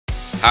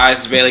Hi,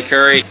 this is Bailey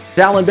Curry.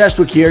 Alan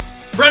Bestwick here.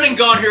 Brendan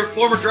Gaughan here,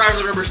 former driver of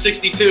the number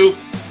 62.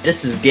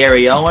 This is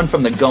Gary Owen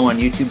from the Go On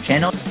YouTube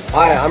channel.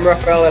 Hi, I'm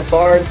Rafael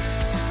Essard.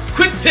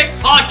 Quick Pick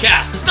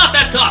Podcast. It's not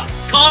that tough.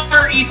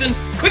 Connor, Ethan,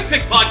 Quick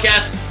Pick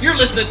Podcast. You're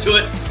listening to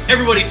it.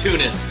 Everybody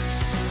tune in.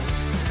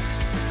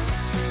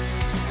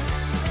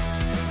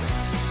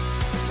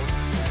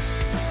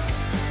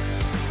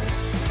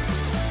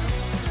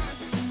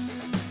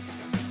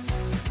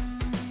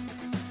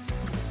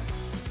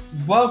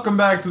 Welcome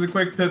back to the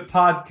Quick Pick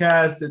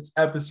Podcast. It's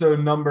episode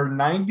number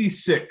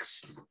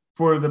 96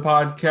 for the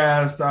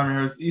podcast. I'm your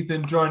host,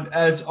 Ethan, joined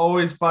as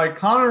always by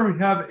Connor. We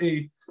have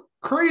a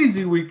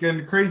crazy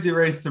weekend, crazy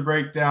race to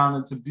break down.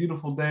 It's a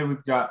beautiful day.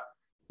 We've got,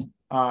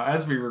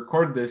 as we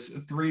record this,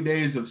 3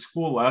 days of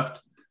school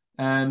left,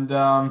 and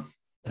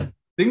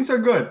things are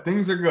good.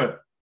 Things are good.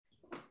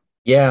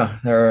 Yeah,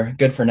 they're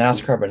good for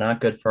NASCAR, but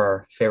not good for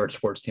our favorite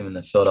sports team in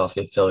the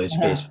Philadelphia Phillies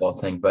baseball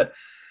thing. But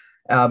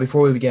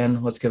before we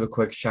begin, let's give a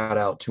quick shout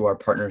out to our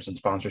partners and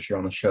sponsors here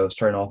on the show,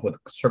 starting off with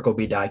Circle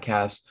B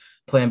Diecast,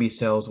 Plan B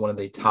Sales, one of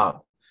the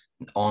top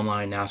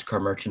online NASCAR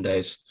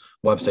merchandise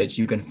websites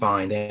you can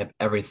find. They have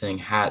everything,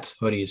 hats,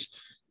 hoodies,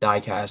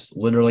 diecast,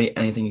 literally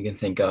anything you can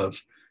think of.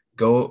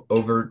 Go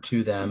over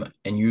to them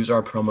and use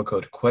our promo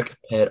code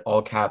QUICKPIT,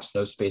 all caps,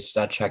 no spaces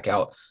at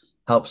checkout.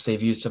 Helps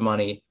save you some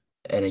money,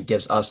 and it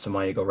gives us some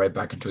money to go right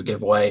back into a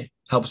giveaway.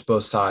 Helps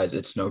both sides.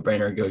 It's no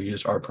brainer. Go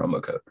use our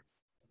promo code.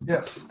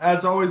 Yes,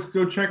 as always,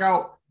 go check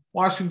out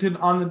Washington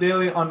on the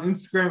Daily on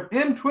Instagram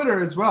and Twitter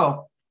as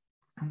well.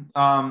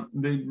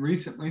 They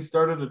recently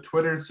started a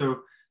Twitter,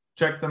 so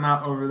check them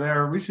out over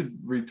there. We should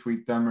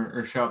retweet them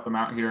or shout them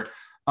out here.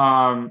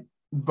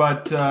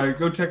 But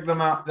go check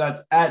them out.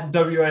 That's at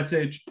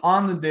WSH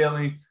on the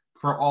Daily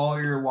for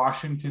all your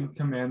Washington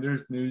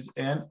Commanders news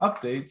and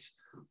updates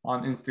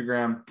on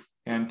Instagram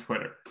and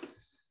Twitter.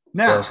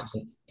 Now, yes,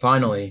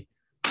 finally,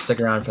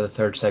 stick around for the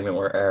third segment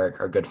where Eric,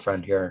 our good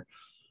friend here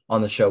on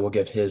the show, will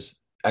give his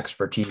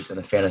expertise in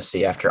the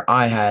fantasy after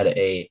I had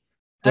a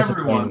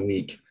disappointing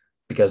week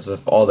because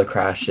of all the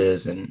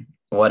crashes and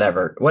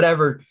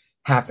whatever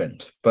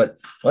happened. But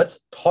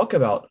let's talk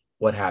about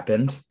what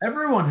happened.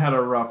 Everyone had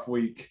a rough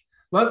week.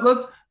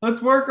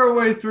 Let's work our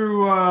way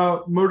through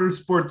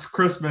Motorsports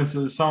Christmas,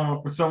 as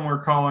some were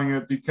calling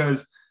it,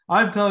 because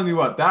I'm telling you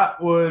what, I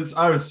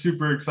was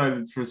super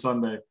excited for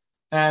Sunday,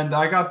 and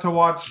I got to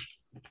watch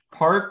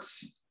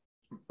parts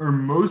or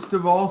most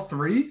of all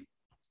three.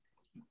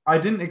 I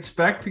didn't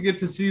expect to get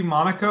to see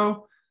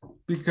Monaco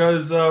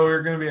because we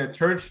were going to be at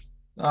church,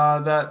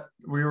 that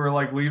we were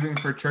like leaving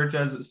for church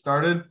as it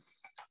started.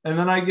 And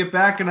then I get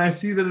back and I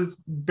see that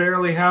it's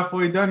barely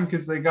halfway done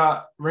because they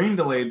got rain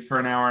delayed for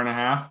an hour and a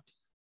half.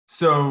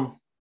 So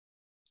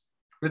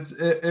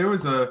it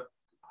was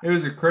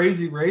a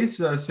crazy race.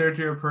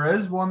 Sergio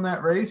Perez won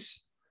that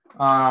race,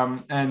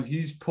 and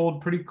he's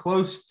pulled pretty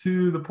close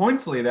to the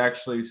points lead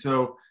actually.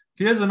 So if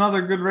he has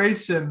another good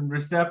race and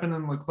Verstappen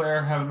and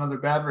Leclerc have another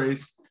bad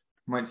race,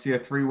 might see a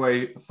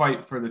three-way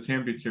fight for the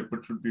championship,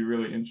 which would be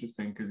really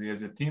interesting because he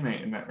has a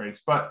teammate in that race.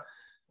 But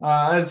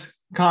as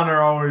Connor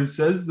always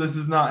says, this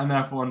is not an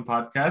F1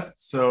 podcast,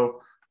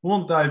 so we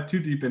won't dive too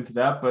deep into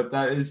that, but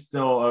that is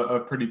still a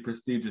pretty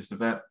prestigious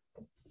event.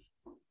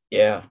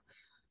 Yeah.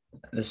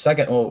 The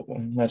second,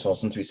 that's all,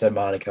 since we said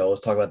Monaco,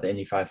 let's talk about the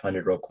Indy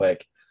 500 real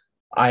quick.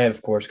 I,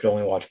 of course, could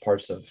only watch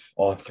parts of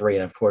all three,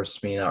 and of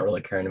course, me not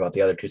really caring about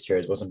the other two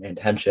series wasn't my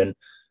intention.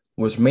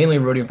 Was mainly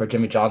rooting for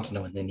Jimmy Johnson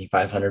to win the Indy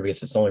 500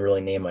 because it's the only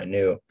really name I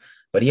knew.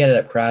 But he ended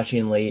up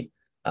crashing late.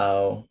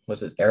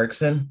 Was it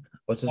Ericsson?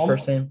 What's his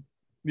first name?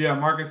 Yeah,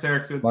 Marcus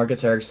Ericsson.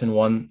 Marcus Ericsson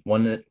won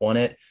it.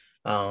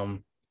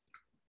 Probably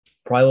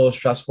a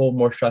little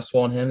more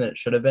stressful on him than it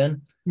should have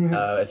been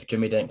if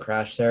Jimmy didn't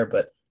crash there.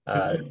 But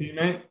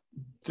teammate,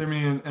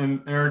 Jimmy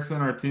and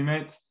Ericsson are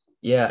teammates.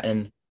 Yeah,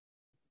 and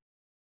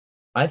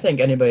I think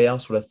anybody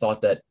else would have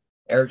thought that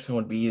Ericsson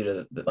would be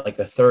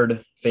the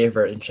third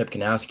favorite in Chip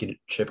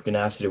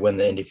Ganassi to win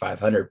the Indy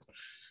 500.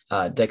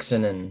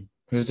 Dixon and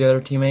who's the other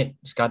teammate?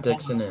 Scott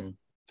Dixon and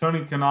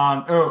Tony Kanaan.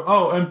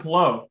 And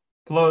Pelot.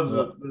 Pelot's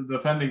the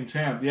defending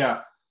champ.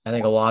 Yeah. I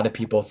think a lot of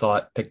people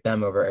picked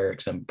them over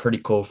Ericsson. Pretty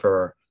cool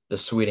for the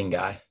Sweden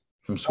guy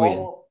from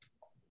Sweden.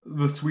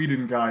 The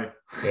Sweden guy.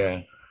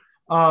 Yeah.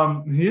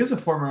 He is a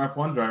former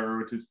F1 driver,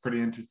 which is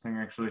pretty interesting,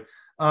 actually.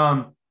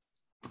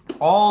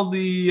 All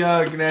the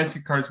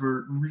Ganassi cars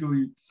were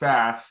really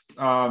fast.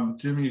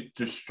 Jimmy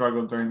just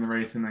struggled during the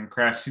race and then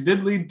crashed. He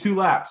did lead 2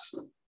 laps.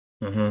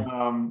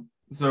 Mm-hmm.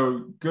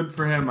 So good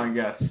for him, I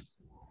guess.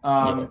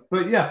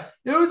 But yeah,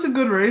 it was a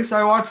good race.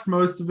 I watched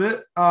most of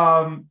it.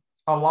 A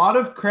lot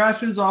of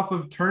crashes off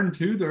of turn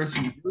 2. There were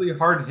some really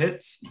hard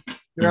hits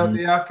throughout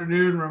the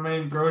afternoon.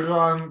 Romain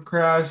Grosjean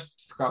crashed.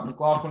 Scott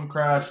McLaughlin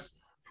crashed.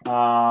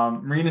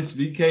 Marinus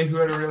VK, who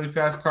had a really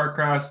fast car,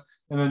 crashed.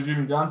 And then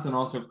Jimmy Johnson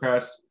also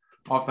crashed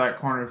off that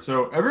corner.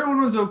 So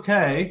everyone was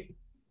okay.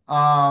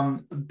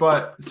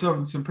 But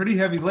some pretty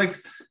heavy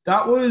legs.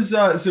 That was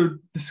so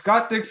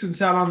Scott Dixon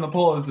sat on the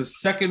pole as the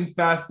second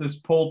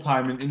fastest pole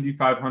time in Indy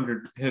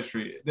 500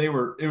 history.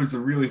 It was a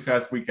really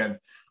fast weekend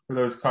for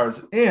those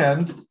cars.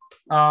 And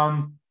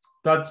that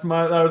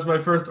was my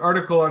first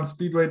article on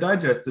Speedway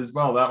Digest as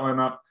well. That went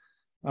up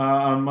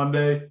on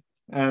Monday,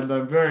 and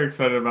I'm very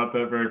excited about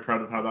that. Very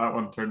proud of how that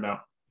one turned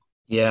out.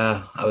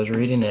 Yeah, I was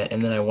reading it,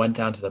 and then I went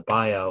down to the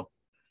bio.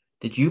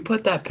 Did you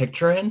put that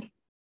picture in?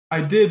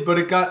 I did, but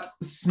it got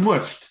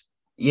smushed.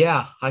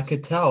 Yeah, I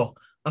could tell.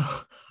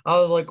 I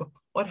was like,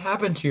 what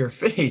happened to your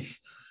face?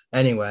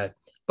 Anyway,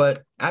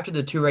 but after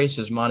the 2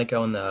 races,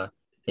 Monaco and the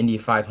Indy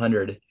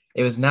 500,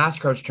 it was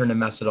NASCAR's turn to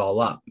mess it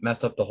all up,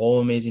 messed up the whole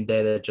amazing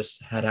day that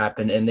just had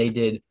happened, and they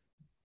did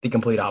the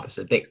complete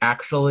opposite. They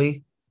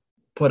actually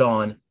put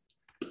on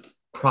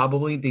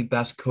probably the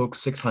best Coke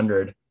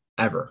 600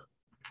 ever.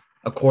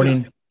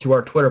 According to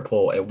our Twitter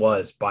poll, it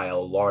was by a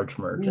large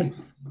margin.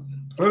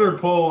 Twitter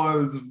poll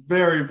was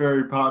very,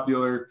 very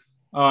popular.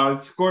 It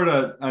scored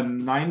a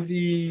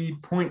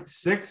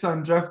 90.6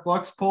 on Jeff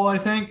Gluck's poll, I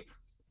think.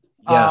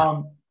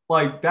 Yeah.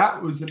 Like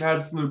that was an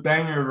absolute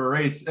banger of a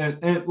race.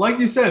 And like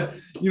you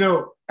said,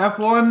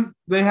 F1,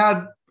 they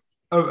had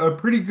a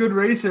pretty good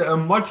race, a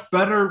much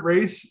better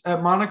race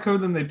at Monaco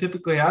than they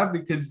typically have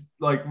because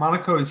like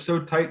Monaco is so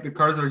tight. The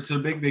cars are so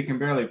big, they can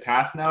barely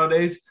pass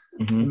nowadays.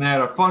 Mm-hmm. And they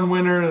had a fun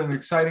winner, an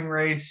exciting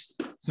race,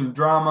 some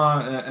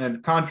drama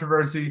and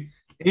controversy.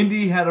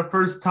 Indy had a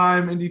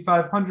first-time Indy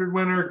 500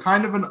 winner,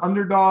 kind of an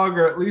underdog,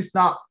 or at least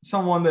not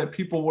someone that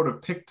people would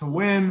have picked to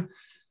win.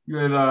 You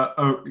had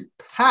a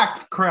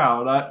packed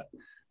crowd.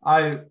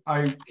 I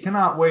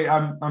cannot wait.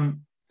 I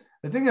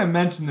think I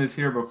mentioned this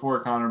here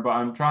before, Connor, but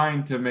I'm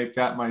trying to make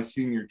that my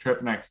senior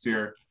trip next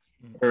year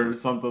or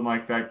something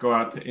like that. Go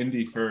out to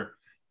Indy for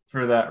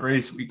that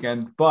race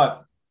weekend.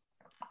 But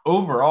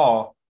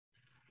overall,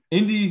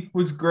 Indy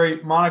was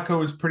great. Monaco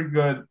was pretty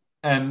good.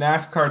 And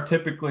NASCAR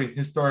typically,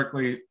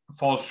 historically,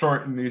 falls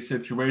short in these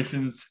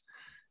situations,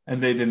 and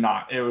they did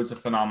not. It was a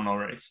phenomenal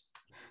race.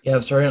 Yeah,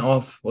 starting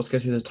off, let's go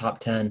through the top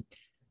 10.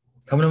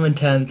 Coming in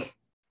 10th,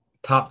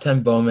 top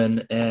 10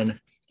 Bowman, and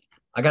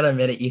I got to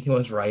admit it, Ethan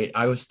was right.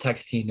 I was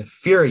texting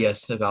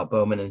furious about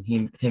Bowman and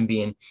him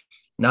being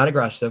not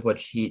aggressive,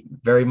 which he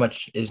very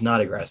much is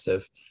not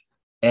aggressive.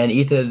 And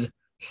Ethan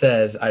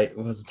says, what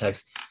was the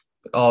text?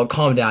 Oh,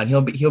 calm down.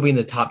 He'll be in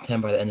the top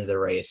 10 by the end of the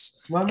race.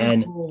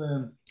 And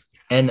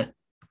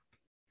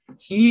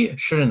he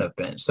shouldn't have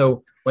been.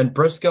 So when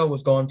Briscoe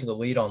was going for the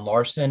lead on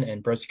Larson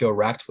and Briscoe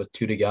wrecked with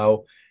 2 to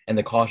go and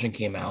the caution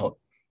came out,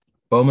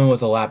 Bowman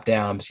was a lap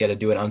down because he had to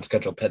do an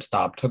unscheduled pit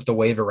stop, took the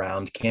wave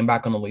around, came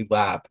back on the lead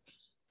lap.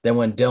 Then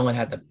when Dillon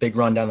had the big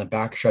run down the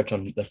back stretch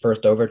on the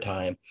first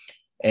overtime,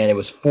 and it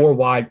was 4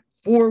 wide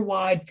for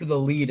the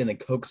lead in the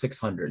Coke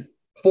 600.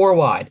 4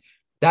 wide.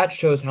 That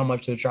shows how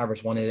much those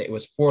drivers wanted it. It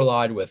was 4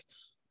 wide with,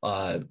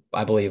 I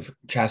believe,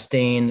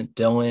 Chastain,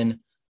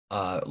 Dillon,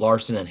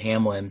 Larson, and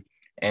Hamlin.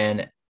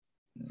 And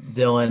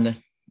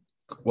Dillon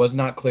was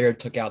not cleared,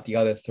 took out the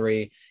other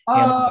 3.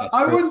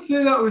 I wouldn't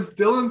say that was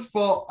Dillon's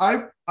fault.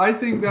 I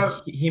think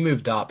that he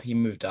moved up.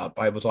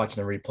 I was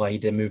watching the replay. He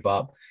did move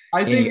up.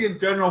 I think in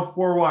general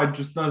 4 wide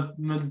just does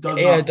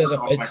yeah, it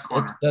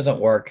doesn't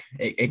work.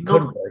 It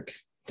could work.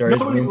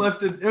 Nobody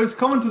lifted. It was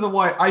coming to the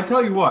white. I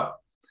tell you what.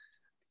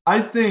 I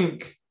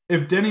think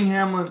if Denny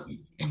Hamlin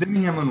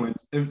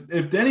wins.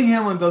 If Denny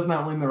Hamlin does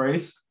not win the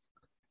race,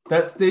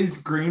 that stays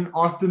green.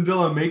 Austin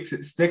Dillon makes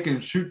it stick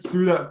and shoots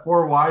through that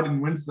 4 wide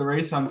and wins the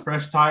race on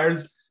fresh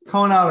tires,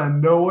 coming out of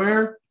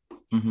nowhere.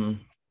 Mm-hmm.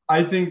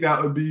 I think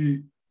that would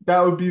be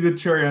the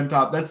cherry on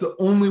top. That's the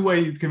only way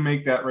you can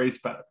make that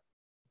race better.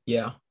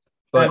 Yeah,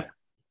 but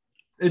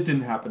it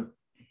didn't happen.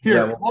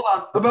 Here, hold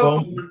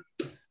on.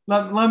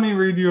 Let me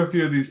read you a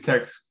few of these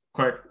texts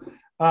quick.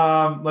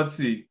 Let's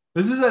see.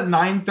 This is at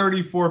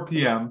 9:34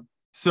 p.m.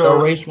 So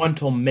the race went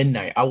till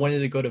midnight. I wanted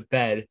to go to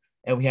bed,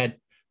 and we had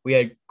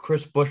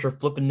Chris Buescher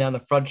flipping down the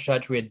front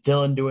stretch. We had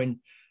Dillon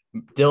doing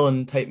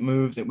Dillon type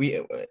moves, and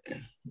we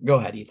go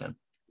ahead, Ethan.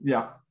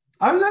 Yeah,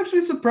 I was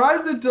actually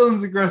surprised at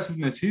Dillon's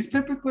aggressiveness. He's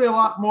typically a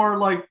lot more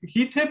like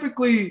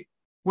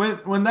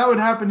when that would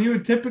happen, he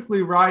would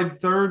typically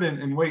ride third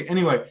and wait.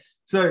 Anyway,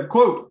 so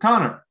quote,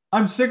 Connor,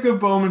 I'm sick of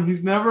Bowman.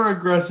 He's never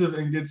aggressive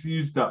and gets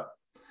used up.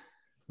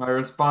 My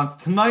response,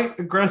 tonight,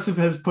 aggressive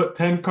has put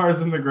 10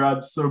 cars in the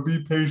garage, so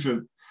be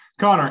patient.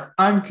 Connor,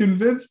 I'm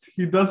convinced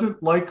he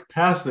doesn't like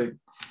passing.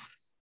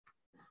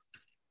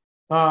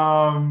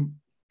 I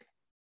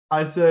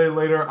say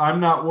later,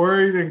 I'm not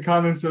worried, and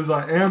Connor says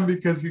I am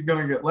because he's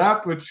going to get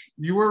lapped, which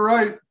you were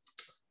right.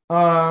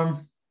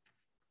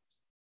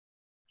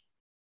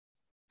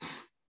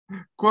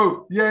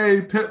 Quote,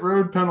 yay, pit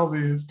road penalty.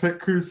 His pit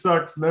crew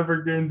sucks,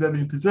 never gains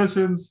any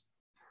positions.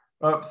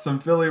 Some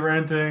Philly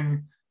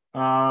ranting.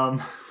 Then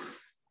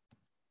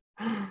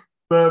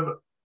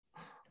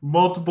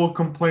multiple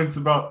complaints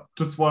about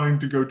just wanting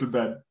to go to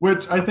bed,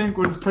 which I think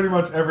was pretty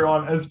much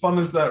everyone. As fun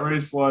as that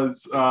race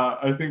was,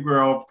 I think we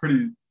were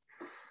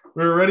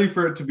ready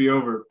for it to be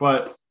over.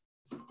 But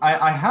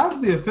I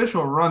have the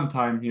official run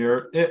time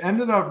here. It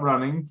ended up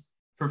running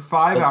for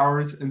 5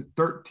 hours and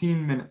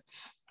 13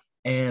 minutes.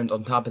 And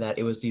on top of that,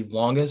 it was the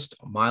longest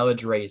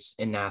mileage race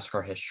in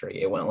NASCAR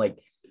history. It went like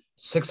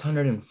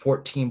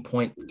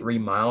 614.3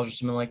 miles or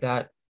something like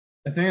that.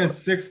 I think it's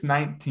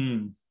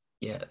 6:19.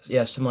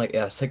 Yeah, something like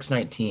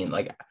 6:19,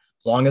 like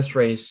longest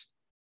race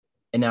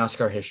in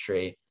NASCAR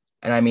history.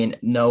 And I mean,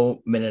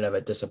 no minute of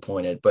it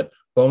disappointed. But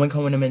Bowman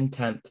coming in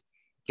 10th,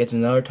 gets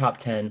another top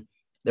 10.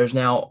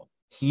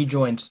 He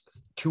joins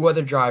two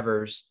other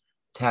drivers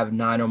to have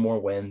 9 or more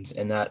wins,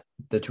 and that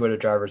the two other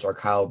drivers are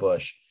Kyle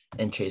Busch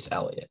and Chase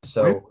Elliott.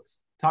 So Wins?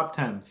 Top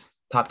tens.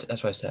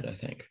 that's what I said, I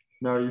think.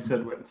 No, you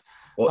said wins.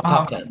 Well,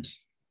 top tens.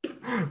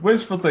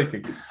 Wishful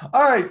thinking.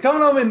 All right,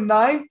 coming home in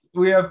 9th,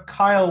 we have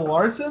Kyle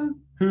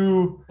Larson,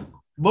 who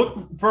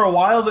looked for a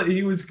while that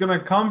he was going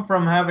to come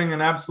from having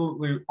an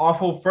absolutely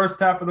awful first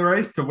half of the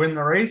race to win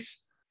the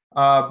race.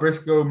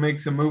 Briscoe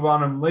makes a move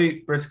on him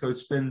late. Briscoe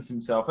spins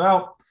himself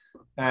out,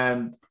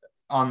 and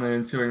on the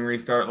ensuing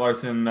restart,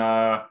 Larson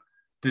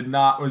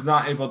was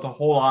not able to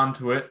hold on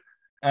to it.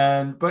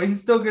 But he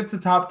still gets a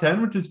top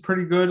 10, which is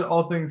pretty good,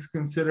 all things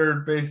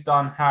considered, based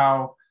on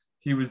how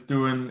he was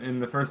doing in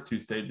the first two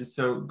stages.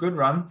 So good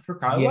run for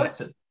Kyle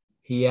Larson.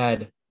 He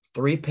had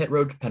 3 pit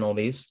road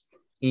penalties.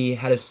 He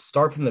had to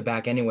start from the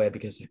back anyway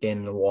because of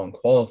getting the wall in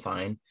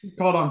qualifying. He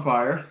caught on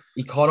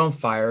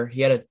fire.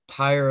 He had a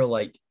tire,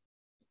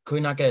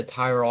 could not get a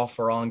tire off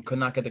or on,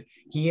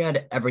 he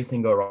had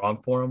everything go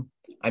wrong for him.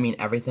 I mean,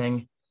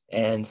 everything.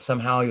 And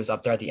somehow he was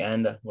up there at the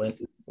end,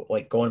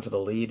 going for the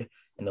lead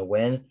and the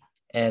win.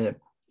 And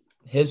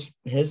his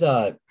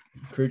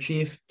crew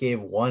chief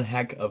gave one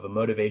heck of a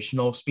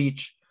motivational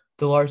speech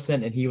to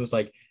Larson, and he was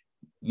like,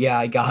 yeah,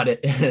 I got it.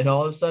 And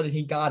all of a sudden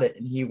he got it,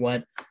 and he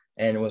went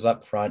and was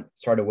up front,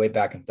 started way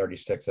back in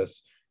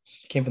 36th,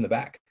 came from the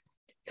back.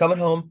 Coming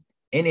home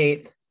in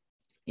 8th,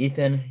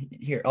 Ethan,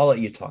 here, I'll let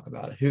you talk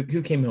about it.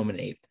 Who came home in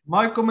 8th?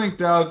 Michael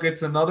McDowell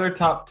gets another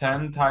top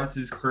 10, ties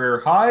his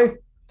career high.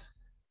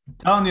 I'm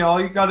telling you, all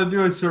you got to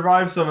do is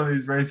survive some of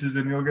these races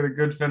and you'll get a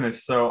good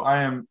finish. So I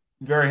am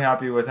very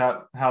happy with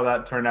how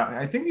that turned out.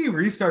 I think he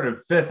restarted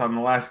 5th on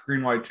the last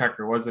green-white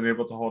checker, wasn't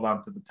able to hold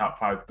on to the top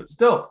 5, but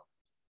still,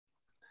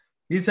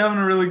 he's having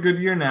a really good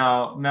year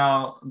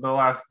now the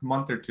last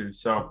month or two.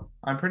 So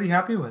I'm pretty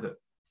happy with it.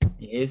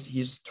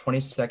 He's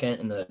 22nd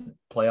in the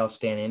playoff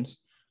standings,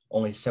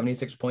 only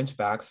 76 points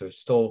back. So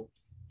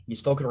he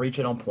still could reach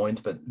it on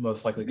points, but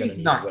most likely going to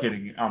He's not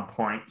getting it on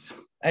points.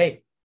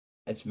 Hey,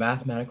 it's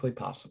mathematically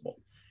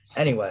possible.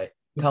 Anyway,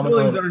 the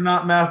Phillies are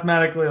not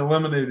mathematically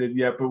eliminated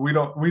yet, but we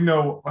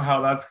know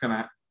how that's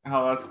gonna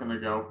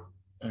go.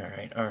 All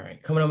right.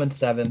 Coming up in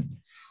 7th,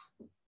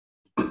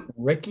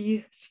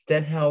 Ricky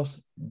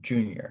Stenhouse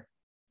Jr.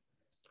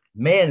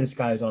 Man, this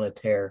guy is on a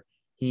tear.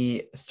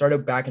 He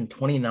started back in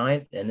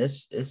 29th, and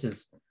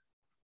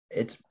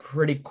it's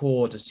pretty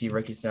cool to see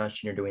Ricky Stenhouse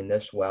Jr. doing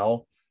this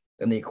well.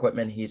 And the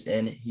equipment he's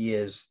in, he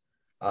is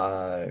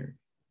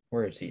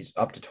where is he? He's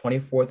up to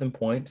 24th in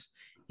points.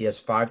 He has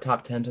 5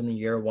 top 10s in the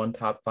year, 1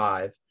 top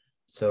 5.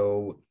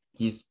 So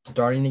he's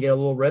starting to get a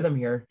little rhythm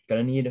here.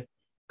 Gonna need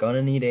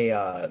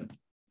a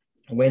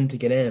win to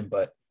get in,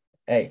 but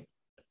hey,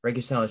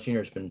 Ricky Stenhouse Jr.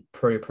 has been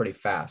pretty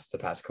fast the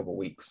past couple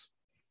weeks.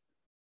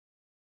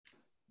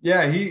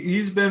 Yeah,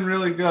 he's been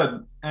really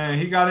good, and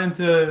he got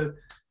into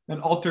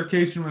an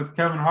altercation with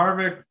Kevin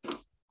Harvick,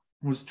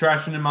 was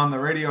trashing him on the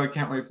radio. I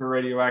can't wait for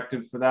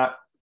Radioactive for that.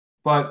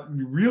 But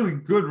really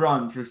good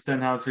run for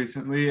Stenhouse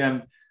recently,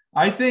 and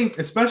I think,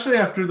 especially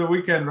after the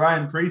weekend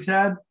Ryan Preece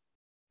had,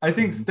 I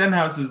think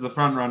Stenhouse is the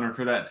front runner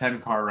for that 10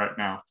 car right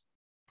now.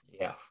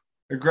 Yeah.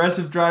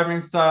 Aggressive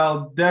driving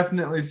style,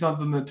 definitely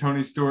something that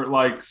Tony Stewart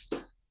likes.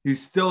 He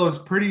still is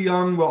pretty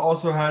young, but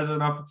also has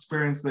enough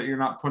experience that you're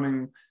not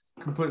putting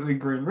completely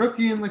green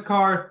rookie in the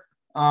car.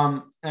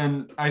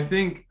 And I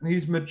think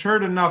he's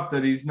matured enough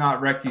that he's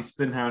not Ricky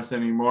Spinhouse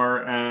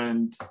anymore.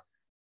 And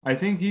I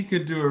think he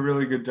could do a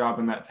really good job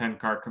in that 10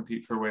 car,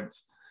 compete for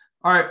wins.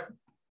 All right.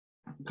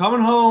 Coming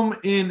home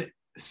in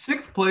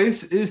 6th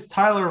place is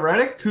Tyler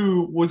Reddick,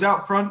 who was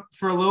out front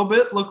for a little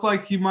bit. Looked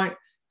like he might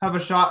have a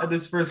shot at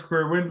his first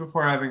career win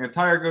before having a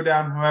tire go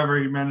down. However,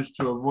 he managed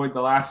to avoid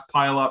the last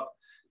pileup.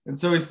 And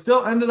so he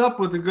still ended up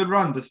with a good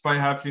run despite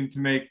having to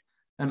make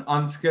an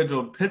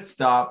unscheduled pit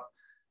stop.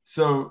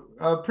 So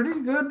a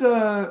pretty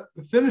good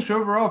finish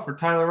overall for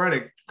Tyler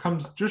Reddick.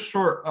 Comes just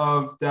short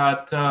of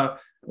that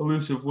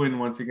elusive win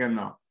once again,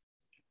 though.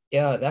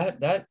 Yeah,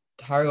 that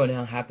tire go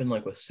down happened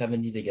with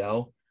 70 to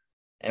go.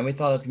 And we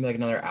thought it was going to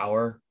be another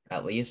hour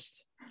at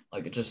least,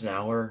 just an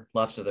hour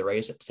left of the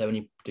race at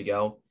 70 to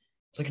go.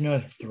 It's another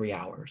 3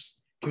 hours.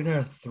 Doing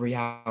another 3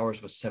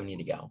 hours with 70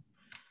 to go.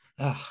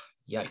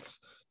 Yikes.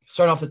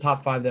 Starting off the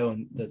top 5, though,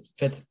 and the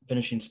 5th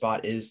finishing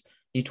spot is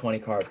the 20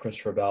 car of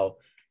Christopher Bell.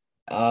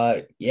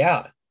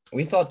 Yeah,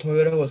 we thought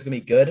Toyota was going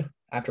to be good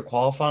after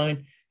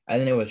qualifying, and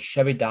then it was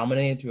Chevy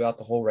dominating throughout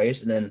the whole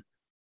race, and then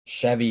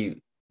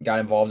Chevy got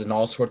involved in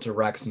all sorts of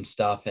wrecks and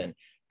stuff and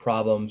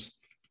problems.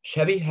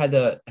 Chevy had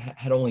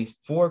only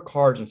 4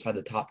 cars inside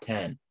the top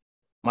 10.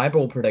 My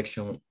bold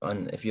prediction,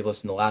 if you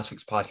listen to last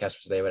week's podcast,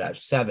 was they would have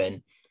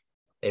 7.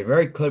 They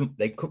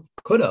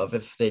could have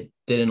if they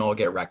didn't all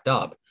get wrecked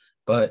up.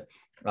 But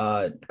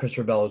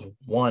Christopher Bell is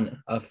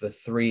one of the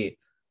 3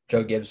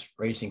 Joe Gibbs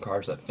racing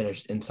cars that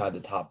finished inside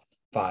the top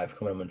 5,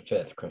 coming in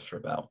 5th, Christopher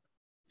Bell.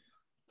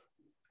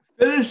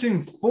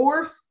 Finishing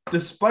fourth,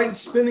 despite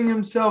spinning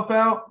himself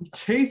out,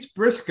 Chase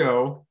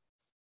Briscoe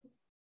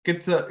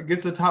gets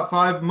a top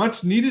five,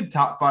 much needed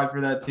top five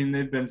for that team.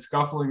 They've been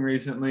scuffling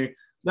recently.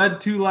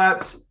 Led 2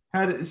 laps,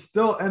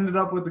 still ended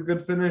up with a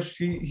good finish.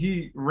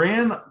 He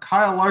ran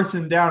Kyle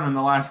Larson down in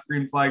the last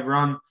green flag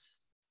run.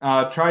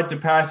 Tried to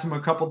pass him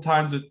a couple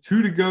times with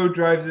 2 to go,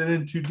 drives it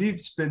in too deep,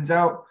 spins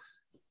out.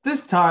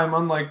 This time,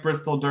 unlike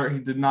Bristol Dirt, he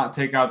did not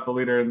take out the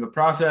leader in the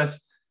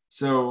process.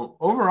 So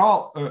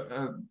overall,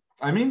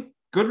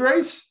 good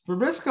race for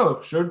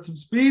Briscoe. Showed some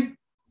speed.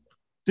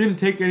 Didn't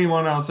take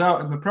anyone else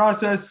out in the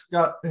process.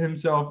 Got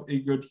himself a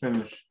good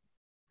finish.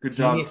 Good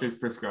job, Chase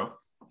Briscoe.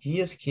 He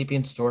is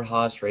keeping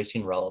Stewart-Haas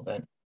Racing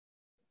relevant.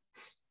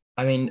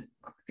 I mean,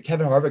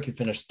 Kevin Harvick, who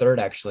finished third,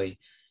 actually,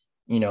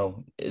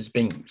 is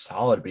being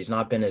solid, but he's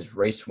not been as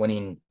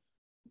race-winning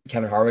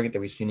Kevin Harvick that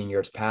we've seen in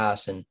years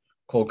past. And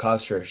Cole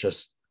Custer is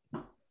just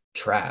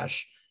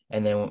trash.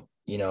 And then,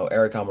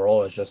 Eric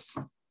Almirola is just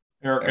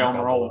Eric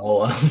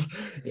Almirola.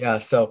 Yeah,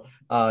 so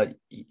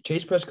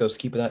Chase Briscoe's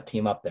keeping that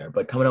team up there.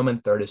 But coming home in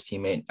third, his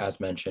teammate,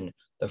 as mentioned,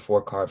 the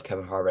 4-car of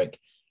Kevin Harvick.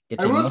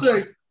 I will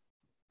say,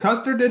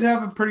 Custer did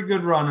have a pretty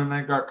good run and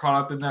then got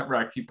caught up in that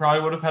wreck. He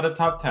probably would have had a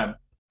top 10.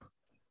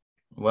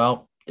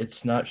 Well,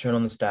 it's not shown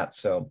on the stats,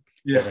 so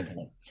yeah.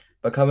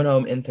 But coming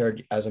home in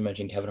third, as I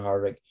mentioned, Kevin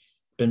Harvick,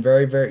 been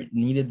very, very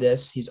needed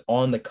this. He's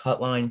on the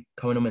cut line,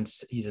 coming home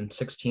he's in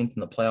 16th in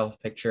the playoff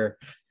picture.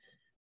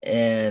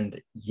 And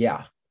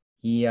yeah,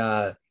 he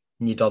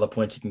needs all the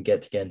points he can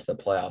get to get into the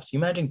playoffs. You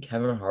imagine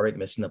Kevin Harvick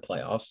missing the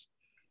playoffs?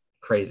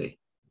 Crazy.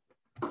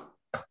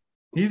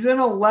 He's in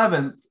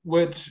 11th,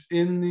 which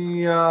in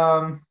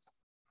the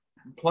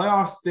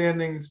playoff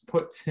standings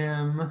puts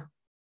him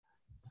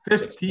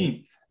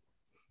 15th.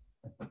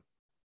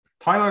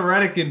 Tyler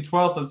Reddick in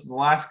 12th is the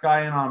last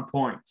guy in on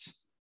points.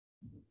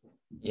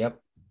 Yep.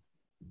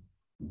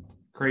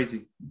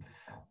 Crazy.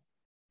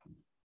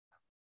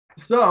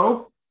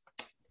 So,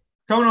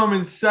 coming home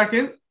in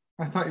second,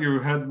 I thought you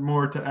had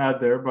more to add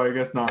there, but I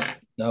guess not.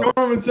 No. Coming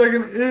home in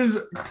second is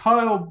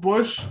Kyle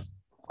Busch.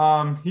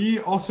 He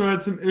also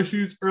had some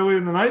issues early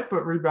in the night,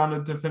 but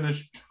rebounded to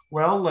finish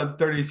well, led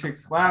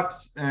 36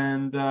 laps,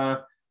 and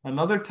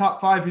another top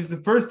 5. He's the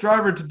first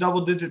driver to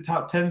double-digit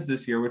top 10s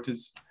this year, which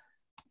is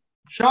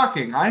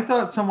shocking. I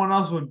thought someone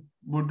else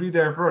would be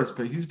there first,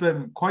 but he's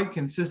been quite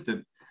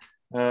consistent.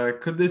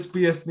 Could this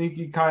be a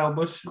sneaky Kyle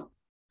Busch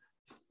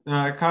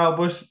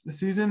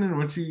season in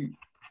which he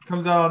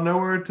comes out of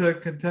nowhere to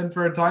contend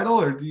for a title,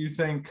 or do you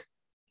think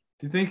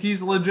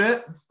he's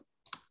legit?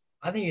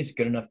 I think he's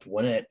good enough to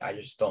win it. I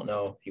just don't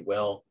know if he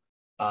will.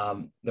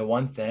 The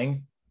one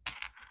thing,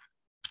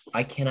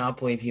 I cannot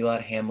believe he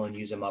let Hamlin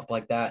use him up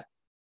like that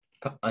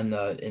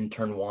in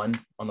turn 1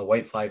 on the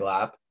white flag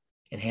lap,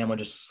 and Hamlin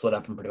just slid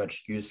up and pretty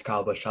much used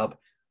Kyle Busch up.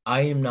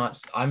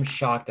 I'm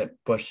shocked that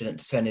Busch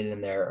didn't send it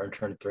in there in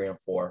turn 3 and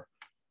 4,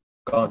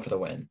 going for the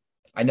win.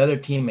 I know they're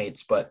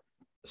teammates, but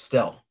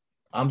still,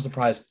 I'm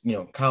surprised,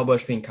 Kyle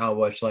Busch being Kyle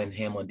Busch, letting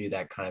Hamlin do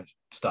that kind of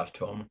stuff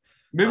to him.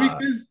 Maybe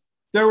because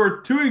there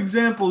were 2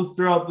 examples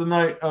throughout the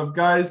night of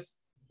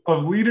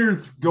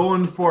leaders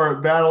going for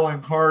it,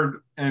 battling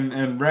hard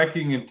and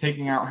wrecking and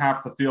taking out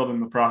half the field in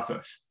the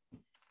process.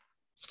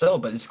 Still,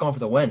 but it's going for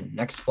the win.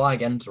 Next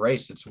flag ends the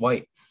race. It's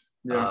white.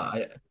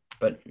 Yeah.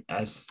 But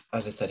as I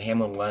said,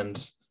 Hamlin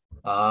wins.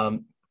 All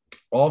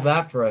of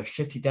that for a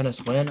Shifty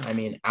Dennis win. I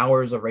mean,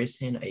 hours of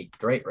racing, a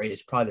great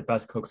race, probably the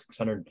best Coke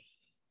 600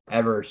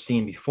 ever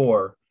seen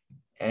before.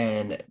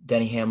 And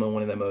Denny Hamlin,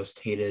 one of the most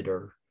hated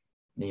or,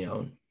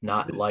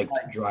 not liked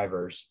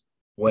drivers,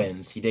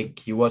 wins.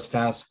 He was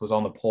fast, was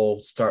on the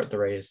pole, start the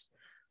race,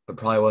 but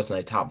probably wasn't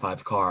a top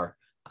 5 car.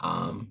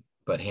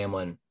 But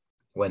Hamlin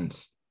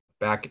wins.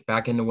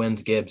 Back into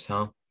wins, Gibbs,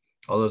 huh?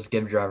 All those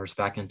Gibbs drivers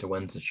back into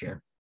wins this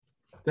year.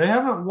 They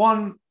haven't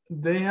won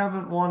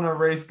a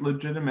race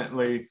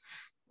legitimately,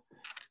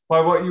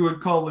 by what you would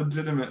call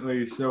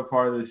legitimately, so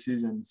far this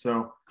season.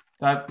 So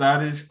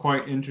that is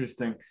quite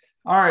interesting.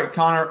 All right,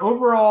 Connor.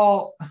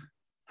 Overall,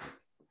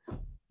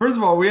 first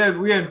of all, we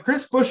had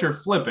Chris Buescher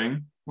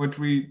flipping, which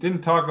we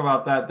didn't talk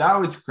about that. That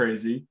was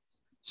crazy.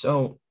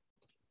 So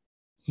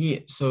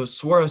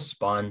Suarez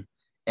spun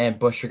and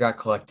Buescher got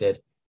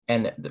collected,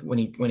 and when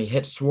he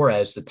hit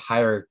Suarez, the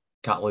tire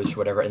got loose or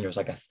whatever, and there was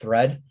like a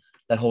thread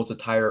that holds the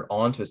tire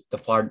on, so the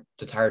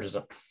tire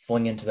doesn't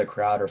fling into the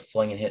crowd or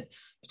fling and hit.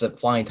 It's a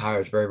flying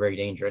tire is very, very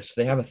dangerous.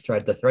 So they have a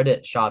thread. The thread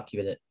it shot,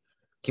 keeping it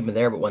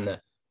there, but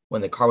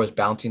when the car was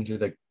bouncing through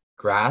the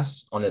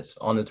grass on its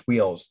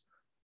wheels,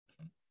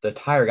 the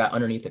tire got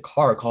underneath the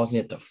car, causing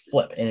it to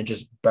flip, and it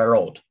just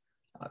barreled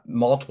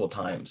multiple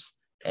times.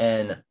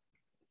 And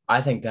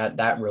I think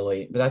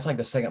that's like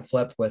the second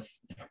flip with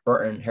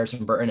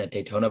Harrison Burton at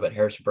Daytona, but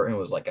Harrison Burton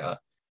was like a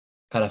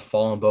kind of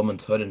fall on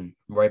Bowman's hood and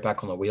right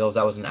back on the wheels.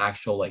 That was an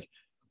actual like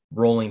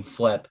rolling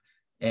flip,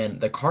 and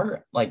the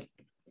car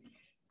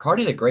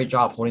did a great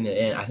job holding it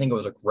in. I think it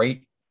was a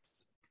great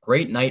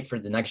night for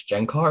the next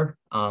gen car.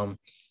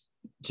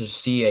 To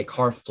see a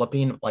car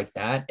flipping like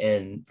that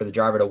and for the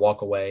driver to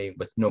walk away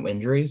with no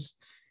injuries,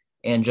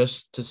 and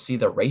just to see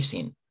the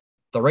racing.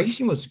 the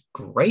racing was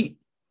great.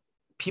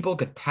 People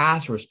could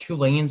pass. There was 2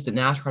 lanes. The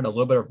NASCAR had a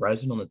little bit of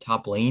resin on the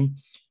top lane,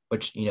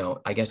 which,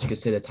 I guess you could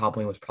say the top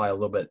lane was probably a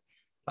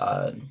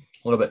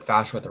little bit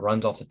faster with the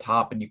runs off the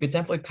top, but you could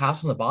definitely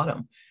pass on the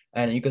bottom.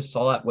 And you could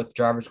saw that with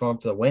drivers going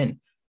for the win.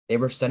 They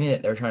were studying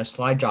it. They were trying to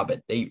slide job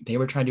it. They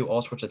were trying to do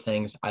all sorts of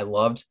things. I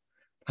loved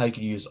how you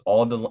could use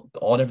all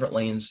different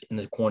lanes in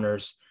the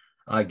corners,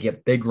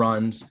 get big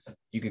runs.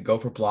 You could go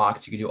for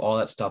blocks. You could do all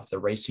that stuff. The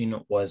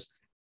racing was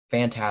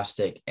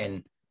fantastic,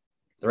 and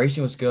the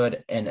racing was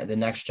good. And the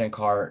next gen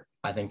car,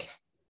 I think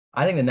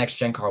the next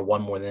gen car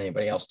won more than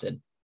anybody else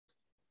did.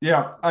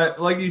 Yeah,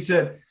 like you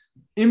said,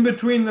 in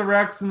between the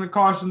wrecks and the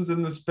cautions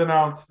and the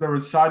spinouts, there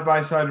was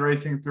side-by-side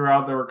racing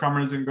throughout. There were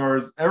comers and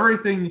goers.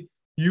 Everything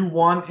you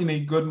want in a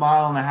good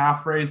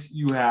mile-and-a-half race,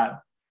 you had.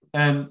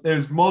 And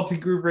there's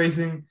multi-groove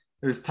racing.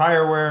 There's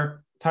tire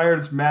wear.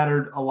 Tires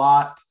mattered a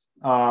lot.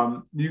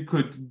 You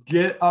could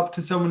get up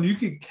to someone. You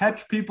could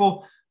catch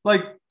people.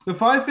 Like the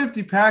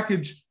 550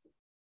 package,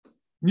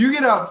 you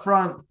get out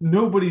front,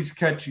 nobody's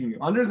catching you.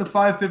 Under the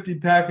 550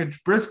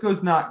 package,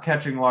 Briscoe's not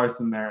catching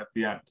Larson there at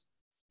the end.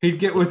 He'd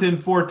get within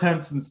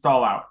 4/10 and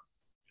stall out.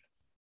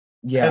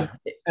 Yeah.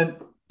 And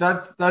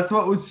that's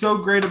what was so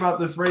great about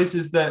this race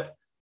is that,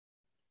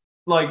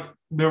 like,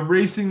 the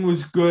racing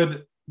was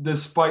good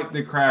despite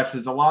the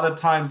crashes. A lot of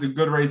times a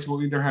good race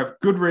will either have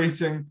good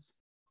racing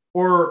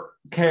or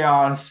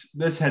chaos.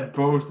 This had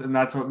both, and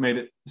that's what made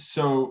it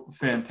so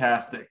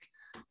fantastic.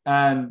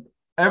 And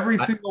every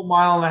single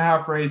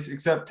mile-and-a-half race,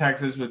 except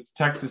Texas, but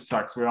Texas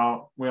sucks. We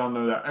all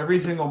know that. Every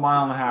single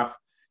mile-and-a-half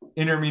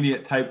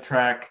intermediate type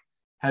track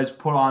has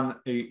put on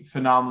a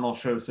phenomenal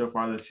show so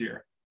far this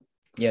year.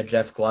 Yeah,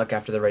 Jeff Gluck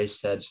after the race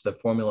said, so the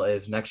formula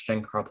is next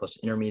gen car plus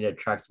intermediate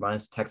tracks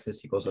minus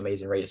Texas equals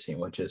amazing racing,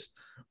 which is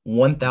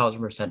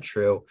 1,000%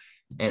 true.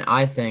 And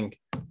I think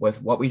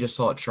with what we just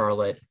saw at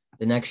Charlotte,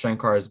 the next gen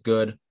car is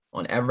good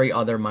on every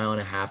other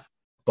mile-and-a-half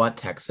but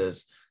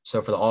Texas.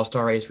 So for the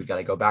All-Star race, we got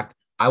to go back.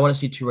 I want to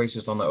see 2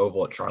 races on the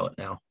oval at Charlotte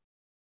now.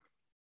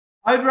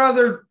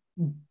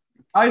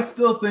 I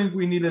still think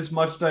we need as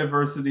much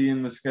diversity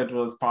in the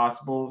schedule as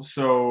possible.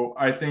 So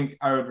I think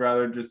I would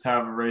rather just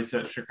have a race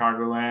at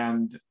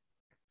Chicagoland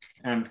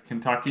and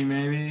Kentucky,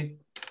 maybe.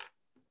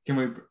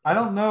 I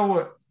don't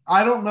know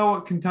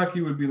what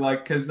Kentucky would be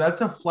like, because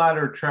that's a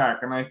flatter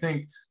track. And I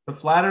think the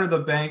flatter the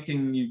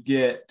banking you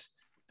get,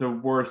 the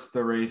worse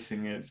the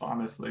racing is,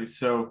 honestly.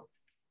 So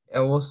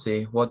yeah, we'll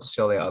see. We'll have to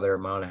see all the other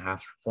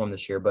mile-and-a-half perform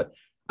this year. But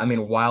I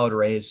mean, wild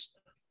race.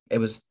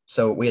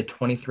 So we had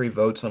 23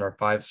 votes on our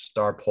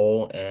 5-star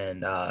poll,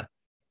 and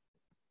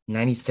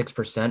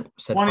 96%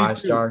 said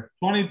 5-star.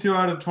 22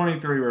 out of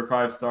 23 were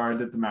 5-star. I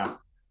did the math.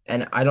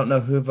 And I don't know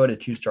who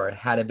voted 2-star. It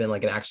had to been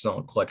like an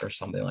accidental click or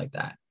something like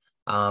that.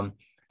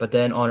 But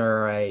then on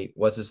our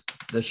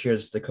this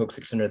year's the Coke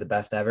 600 the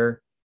best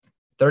ever.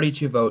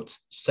 32 votes,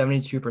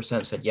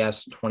 72% said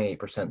yes,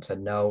 28% said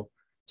no.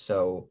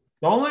 So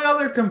the only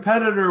other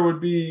competitor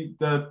would be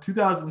the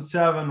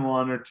 2007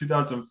 one or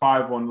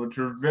 2005 one, which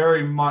were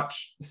very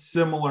much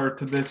similar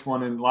to this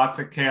one in lots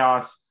of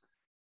chaos,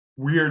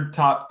 weird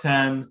top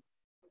 10.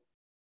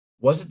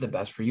 Was it the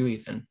best for you,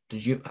 Ethan?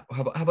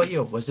 How about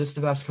you? Was this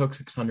the best Coke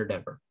 600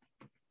 ever?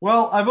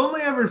 Well, I've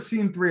only ever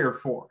seen 3 or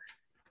 4.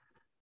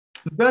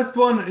 It's the best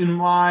one in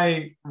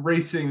my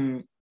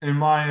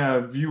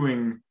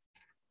viewing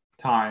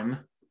time.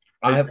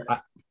 I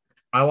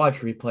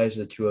watch replays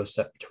of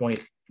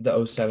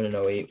the 07 and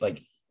 08,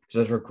 like,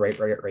 those were great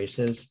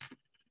races.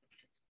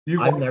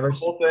 I've never seen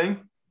the whole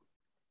thing.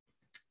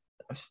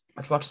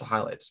 I've watched the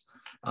highlights.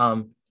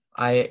 The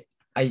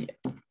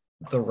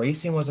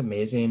racing was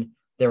amazing.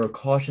 There were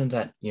cautions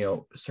at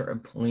certain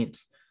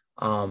points.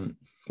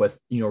 With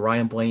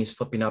Ryan Blaney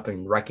slipping up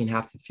and wrecking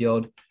half the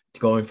field to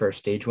going for a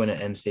stage win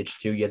and stage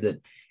 2. You had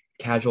the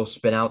casual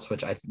spinouts,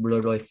 which I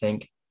really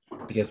think,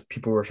 because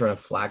people were trying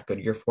to flag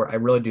Goodyear for it. I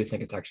really do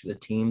think it's actually the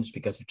teams,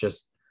 because of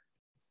just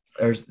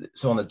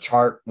on the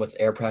chart with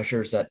air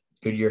pressures that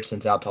Goodyear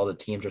sends out to all the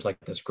teams, there's like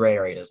this gray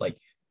area. It's like,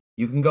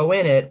 you can go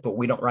in it, but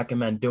we don't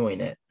recommend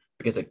doing it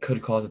because it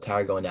could cause a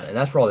tire going down. And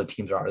that's where all the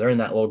teams are. They're in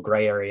that little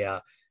gray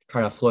area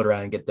trying to float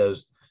around and get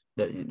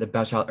the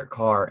best out of their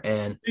car.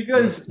 And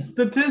because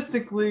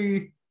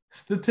statistically,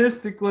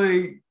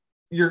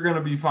 you're going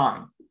to be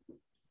fine.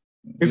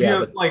 If you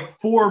have like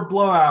 4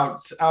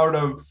 blowouts out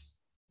of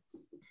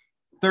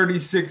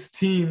 36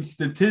 teams,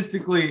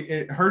 statistically,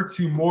 it hurts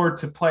you more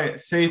to play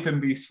it safe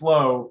and be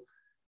slow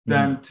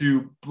than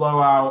to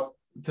blow out,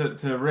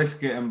 to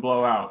risk it and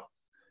blow out.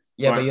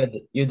 Yeah, but you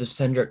had the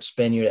Cindric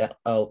spin. You had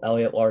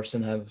Elliott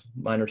Larson have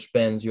minor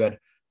spins. You had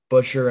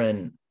Buescher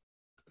and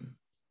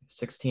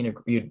 16.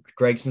 You had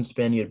Gregson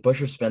spin. You had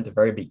Buescher spin at the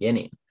very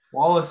beginning.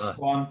 Wallace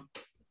spun.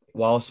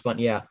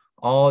 Yeah,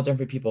 all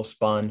different people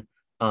spun.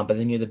 But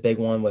then you had the big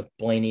one with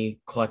Blaney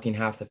collecting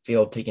half the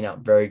field, taking out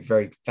very,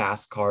 very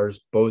fast cars,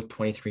 both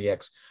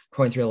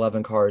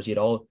 2311 cars. You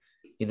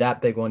had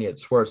that big one. You had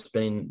Swerve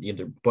spinning. You had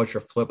the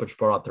Buescher flip, which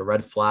brought out the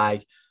red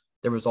flag.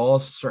 There was all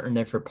certain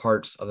different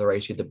parts of the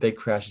race. You had the big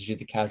crashes. You had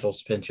the casual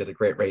spins. You had the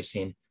great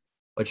racing,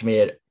 which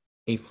made it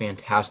a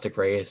fantastic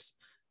race.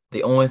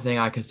 The only thing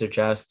I can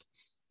suggest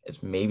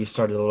is maybe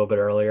start a little bit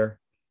earlier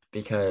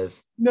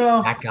because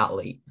No, that got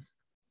late.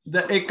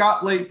 it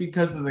got late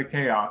because of the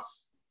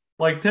chaos.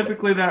 Like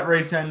typically that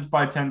race ends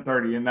by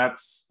 10:30, and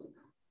that's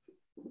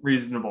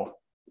reasonable.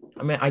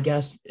 I mean, I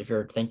guess if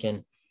you're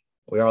thinking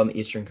we're on the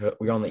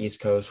East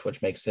Coast,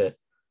 which makes it,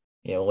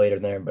 later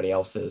than everybody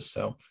else is.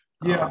 So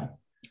Yeah.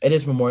 it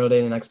is Memorial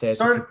Day the next day,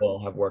 so Start-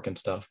 people have work and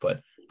stuff.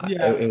 But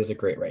Yeah. it was a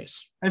great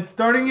race. And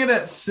starting it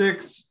at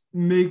 6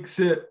 makes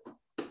it,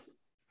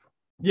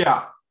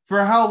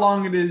 for how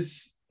long it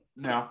is.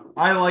 No,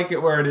 I like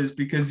it where it is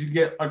because you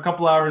get a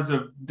couple hours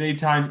of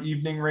daytime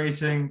evening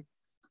racing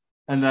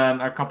and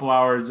then a couple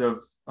hours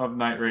of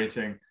night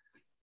racing.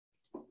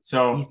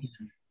 So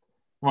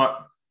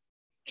what?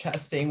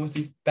 Chastain was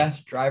the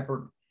best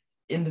driver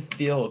in the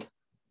field,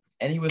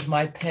 and he was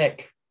my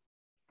pick,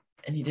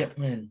 and he didn't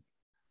win.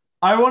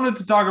 I wanted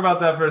to talk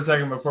about that for a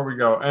second before we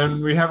go,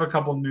 and we have a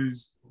couple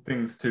news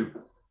things too.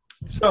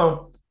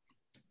 So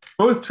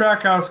both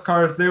Trackhouse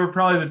cars, they were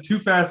probably the two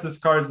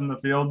fastest cars in the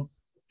field.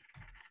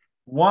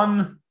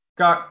 Both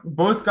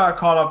got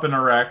caught up in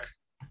a wreck.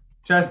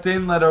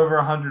 Chastain led over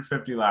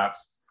 150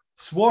 laps.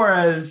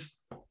 Suarez,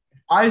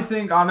 I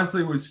think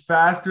honestly was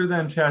faster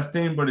than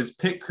Chastain, but his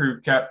pit crew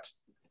kept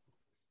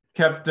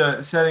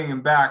setting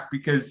him back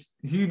because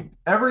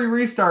every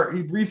restart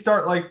he'd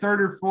restart like third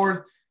or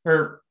fourth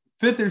or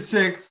fifth or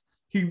sixth.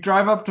 He'd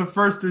drive up to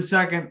first or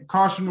second.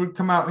 Caution would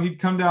come out. He'd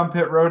come down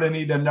pit road and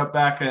he'd end up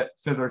back at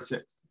fifth or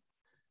sixth.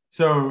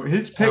 So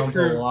his pit Sounds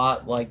crew, a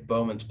lot like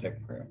Bowman's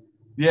pick crew.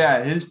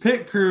 yeah, his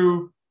pit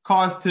crew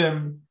cost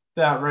him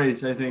that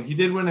race. I think he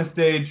did win a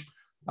stage,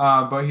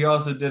 but he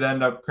also did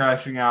end up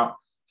crashing out.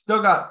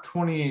 Still got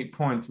 28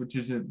 points, which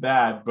isn't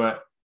bad,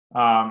 but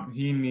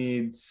he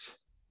needs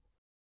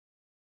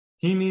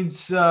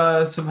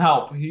some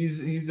help.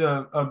 He's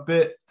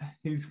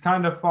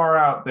kind of far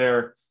out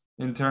there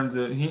in terms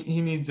of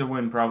he needs a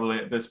win probably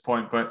at this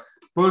point. But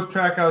both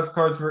Trackhouse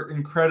cars were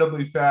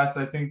incredibly fast.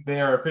 I think they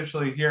are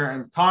officially here.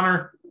 And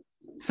Connor,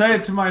 say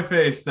it to my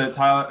face that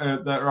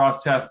that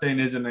Ross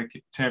Chastain isn't a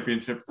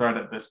championship threat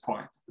at this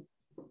point.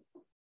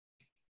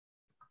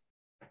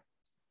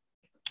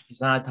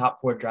 He's not a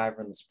top 4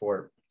 driver in the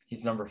sport.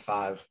 He's number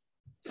 5.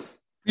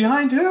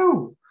 Behind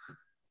who?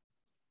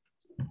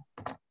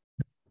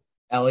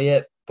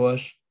 Elliott,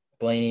 Busch,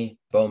 Blaney,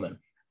 Bowman.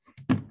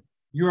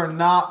 You are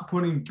not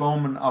putting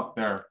Bowman up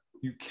there.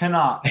 You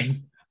cannot.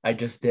 I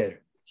just did.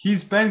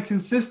 He's been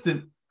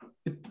consistent,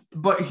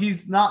 but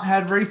he's not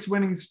had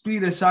race-winning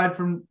speed aside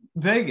from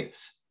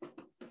Vegas.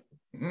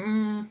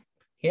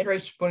 He had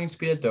race-winning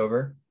speed at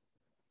Dover.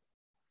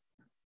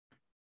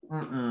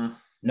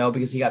 No,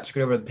 because he got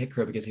screwed over the pit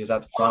crew because he was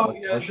at the front. Oh,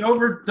 yeah,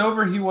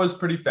 Dover, he was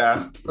pretty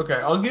fast. Okay,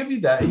 I'll give you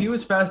that. He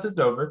was fast at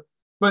Dover.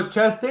 But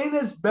Chastain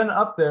has been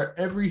up there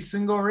every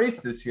single race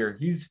this year.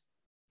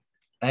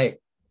 Hey,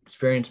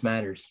 experience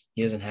matters.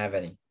 He doesn't have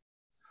any.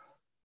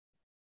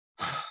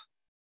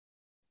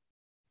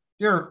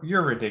 You're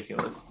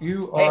ridiculous.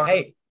 You are.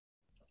 Hey.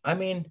 I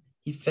mean,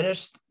 he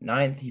finished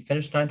 9th. He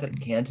finished 9th at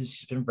Kansas.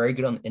 He's been very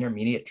good on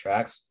intermediate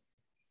tracks.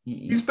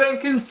 He's been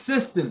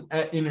consistent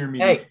at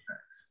intermediate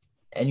tracks.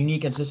 And you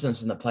need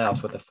consistency in the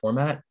playoffs with the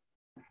format.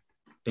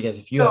 Because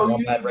if you have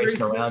one bad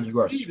racing around, you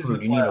are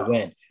screwed. You need to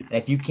win. And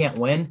if you can't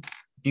win,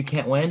 you're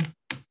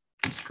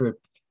screwed.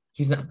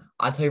 He's not.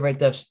 I'll tell you right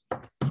this.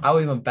 I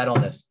will even bet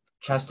on this.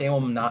 Chastain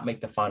will not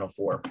make the Final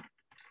 4.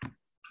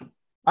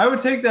 I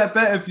would take that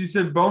bet if you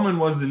said Bowman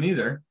wasn't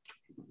either.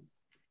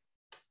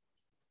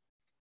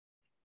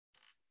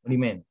 What do you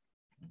mean?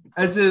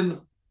 As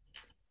in,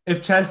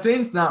 if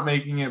Chastain's not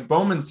making it,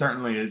 Bowman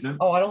certainly isn't.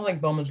 Oh, I don't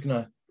think Bowman's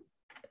gonna.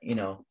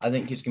 I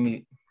think he's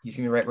gonna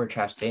be right where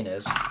Chastain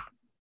is.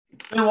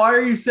 Then why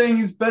are you saying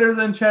he's better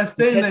than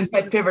Chastain? He's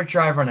my favorite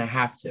driver, and I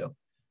have to.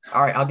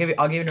 All right, I'll give you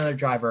another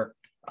driver.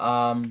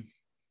 I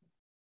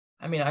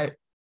mean, I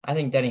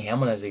think Denny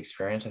Hamlin has the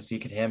experience. I see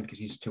him because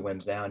he's 2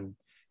 wins down.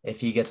 If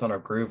he gets on a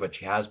groove, which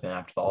he has been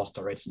after the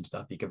All-Star race and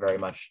stuff, he could very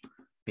much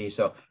be.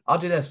 So I'll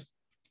do this.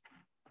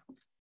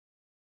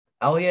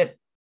 Elliott,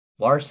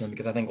 Larson,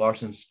 because I think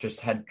Larson's just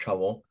had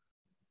trouble.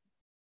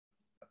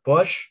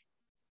 Busch,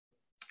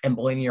 and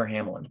Blaney or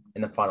Hamlin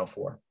in the Final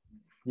 4.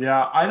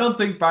 Yeah, I don't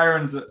think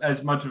Byron's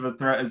as much of a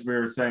threat as we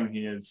were saying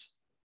he is.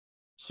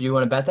 So you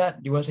want to bet that?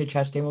 You want to say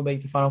Chastain will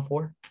make the Final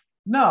 4?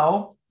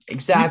 No.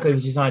 Exactly,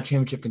 because he's not a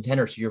championship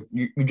contender. So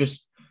you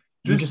just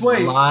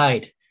wait.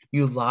 lied.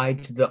 You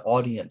lied to the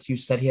audience. You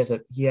said he's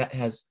going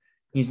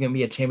to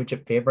be a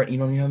championship favorite. You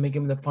don't even make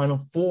him in the Final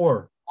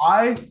 4.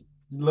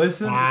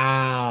 Listen.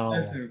 Wow.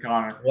 Listen,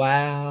 Connor.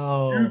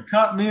 Wow. You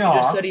cut me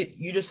off.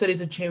 You just said he's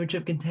a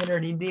championship contender,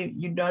 and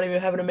you're not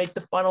even having to make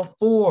the Final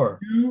 4.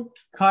 You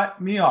cut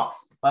me off.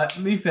 Let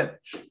me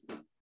finish.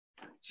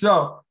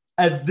 So,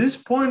 at this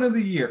point of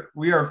the year,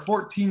 we are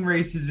 14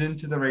 races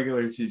into the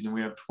regular season.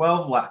 We have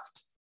 12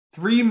 left.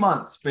 3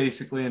 months,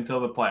 basically,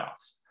 until the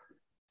playoffs.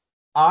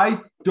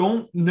 I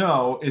don't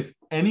know if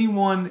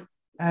anyone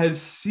has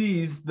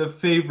seized the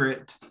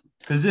favorite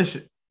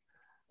position.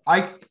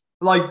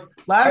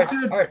 Last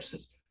year. All right.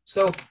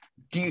 So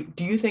do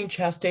you think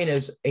Chastain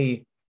is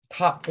a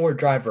top 4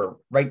 driver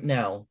right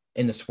now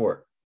in the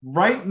sport?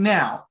 Right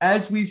now,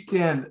 as we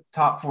stand,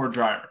 top 4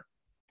 driver.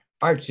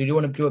 All right, so you do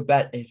want to do a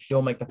bet if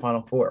he'll make the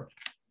Final Four?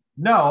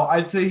 No,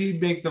 I'd say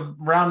he'd make the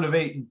round of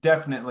 8,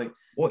 definitely.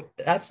 Well,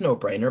 that's no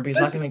brainer, but he's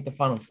not going to make the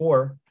Final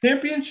Four.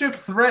 Championship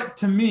threat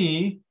to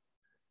me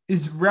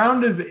is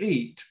round of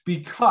 8,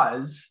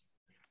 because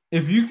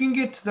if you can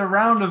get to the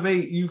round of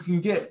 8, you can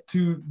get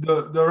to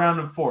the round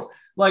of 4.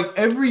 Like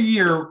every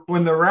year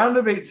when the round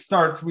of 8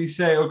 starts, we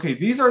say, okay,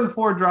 these are the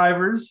 4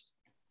 drivers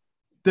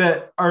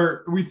that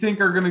we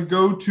think are going to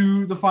go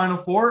to the Final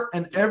Four,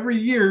 and every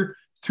year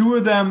 2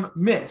 of them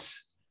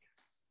miss.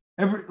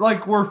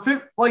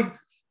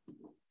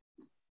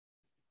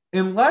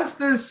 Unless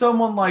there's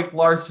someone like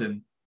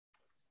Larson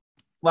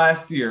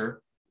last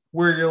year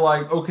where you're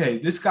like, okay,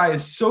 this guy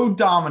is so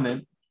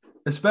dominant,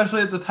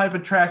 especially at the type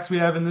of tracks we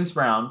have in this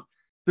round,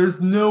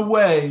 there's no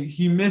way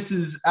he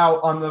misses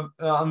out on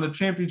the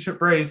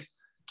championship race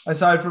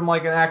aside from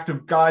like an act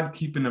of God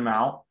keeping him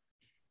out.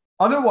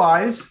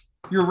 Otherwise,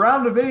 your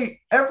round of 8,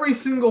 every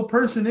single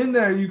person in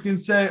there, you can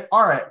say,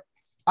 all right,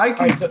 I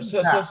can. All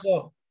right,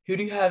 so who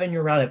do you have in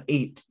your round of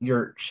 8,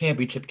 your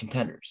championship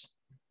contenders?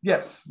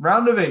 Yes,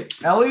 round of 8.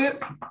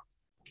 Elliott,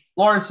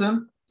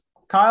 Larson,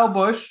 Kyle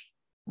Busch,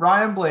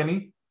 Ryan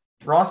Blaney,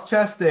 Ross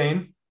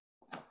Chastain.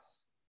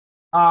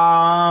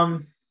 We're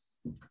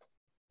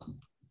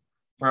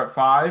at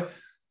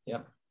 5.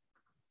 Yep.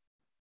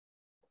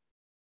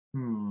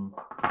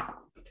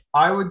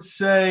 I would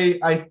say,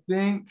 I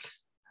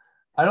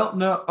don't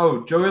know.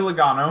 Oh, Joey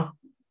Logano,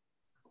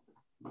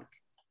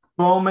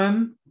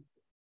 Bowman.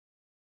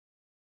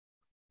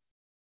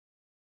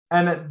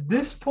 And at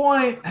this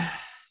point,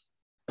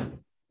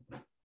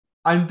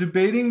 I'm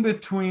debating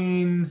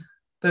between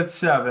the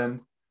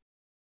 7.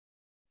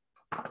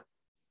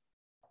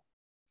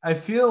 I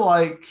feel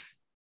like,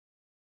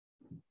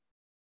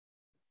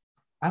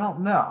 I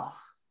don't know.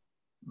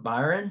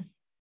 Byron?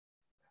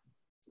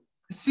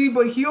 See,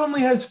 but he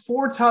only has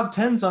 4 top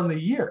 10s on the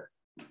year.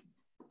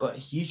 But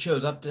he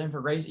shows up to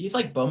different races. He's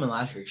like Bowman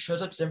last year. He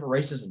shows up to different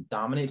races and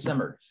dominates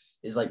them, or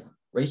is like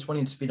race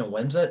winning speed and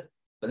wins it,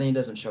 but then he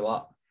doesn't show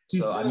up.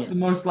 He's the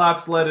most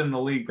laps led in the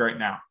league right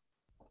now.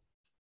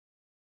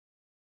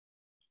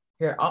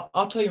 Here,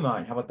 I'll tell you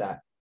mine. How about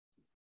that?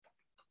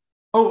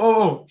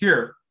 Oh,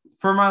 here.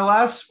 For my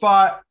last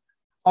spot,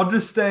 I'll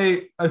just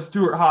say a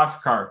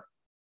Stewart-Haas car.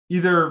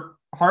 Either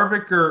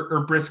Harvick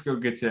or Briscoe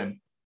gets in.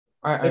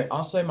 All right,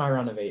 I'll say my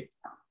round of 8.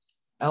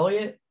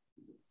 Elliott,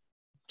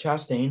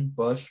 Chastain,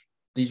 Busch.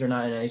 These are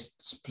not in any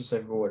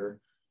specific order.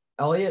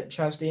 Elliott,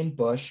 Chastain,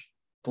 Busch,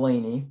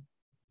 Blaney,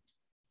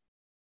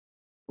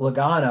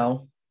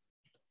 Logano,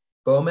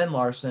 Bowman,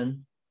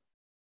 Larson,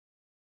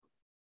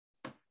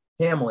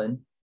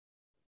 Hamlin.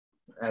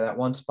 I have that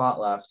 1 spot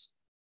left.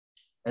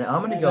 And I'm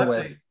going to go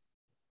with 8.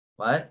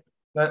 What?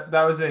 That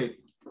was 8.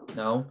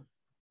 No.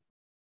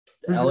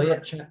 Who's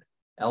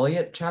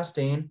Elliott,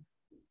 Chastain,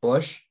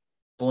 Busch,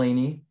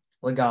 Blaney,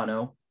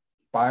 Logano,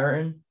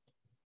 Byron,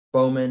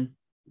 Bowman,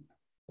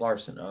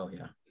 Larson. Oh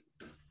yeah.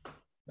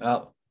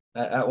 Well,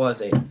 that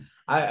was 8.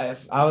 I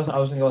was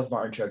gonna go with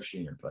Martin Truex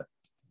Jr., but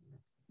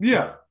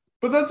yeah.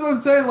 But that's what I'm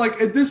saying. Like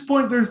at this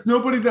point, there's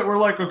nobody that we're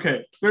like,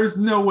 okay, there's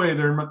no way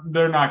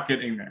they're not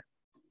getting there.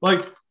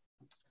 Like,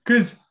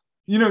 because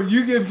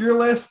you give your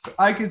list,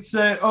 I could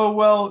say, oh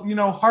well,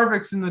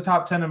 Harvick's in the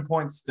top 10 in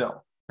points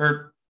still,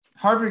 or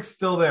Harvick's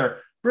still there.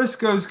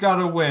 Briscoe's got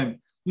to win.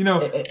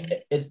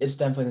 It's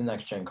definitely the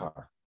next gen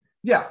car.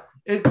 Yeah,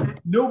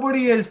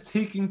 nobody has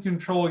taken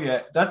control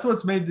yet. That's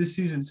what's made this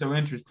season so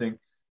interesting.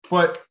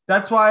 But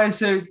that's why I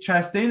say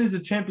Chastain is a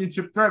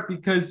championship threat,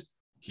 because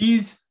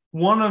he's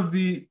one of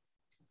the,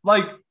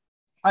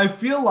 I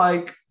feel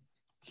like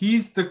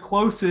he's the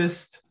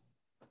closest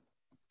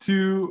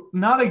to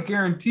not a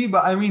guarantee,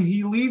 but I mean,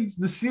 he leads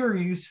the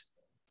series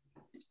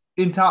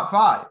in top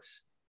 5s.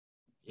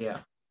 Yeah.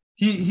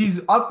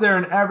 He's up there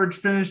in average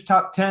finish,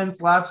 top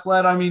 10s, laps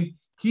led. I mean,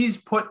 he's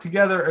put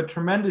together a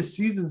tremendous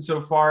season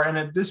so far. And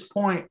at this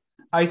point,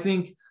 I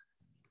think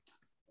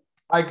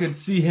I could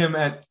see him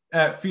at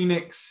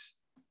Phoenix,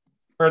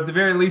 or at the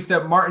very least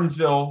at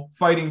Martinsville,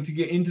 fighting to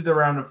get into the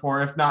round of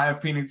 4, if not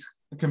at Phoenix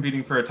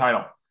competing for a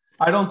title.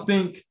 I don't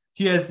think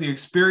he has the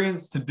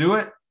experience to do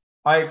it.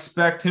 I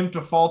expect him to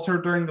falter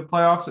during the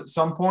playoffs at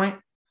some point,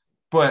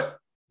 but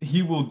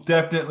he will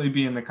definitely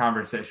be in the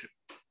conversation.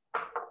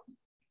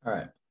 All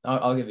right.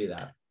 I'll give you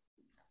that.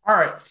 All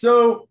right.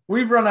 So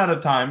we've run out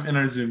of time in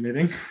our Zoom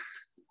meeting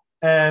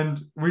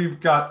and we've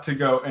got to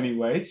go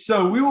anyway.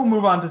 So we will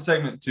move on to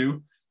segment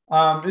 2.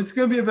 It's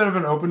going to be a bit of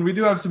an open. We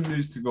do have some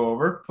news to go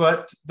over,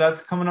 but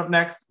that's coming up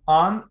next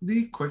on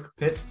the Quick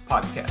Pit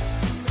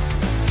Podcast.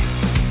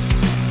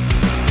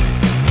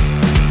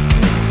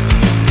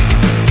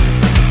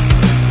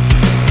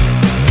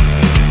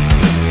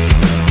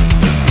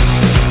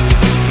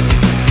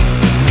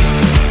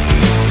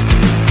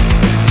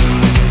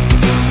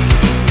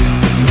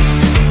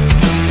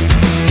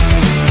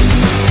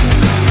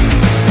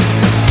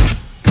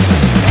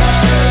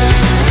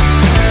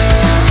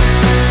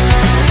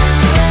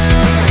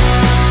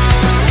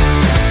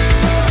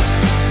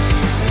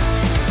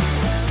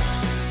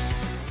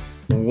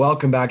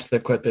 Welcome back to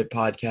the Quit Bit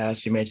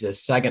Podcast. You made it to the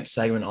second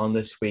segment on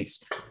this week's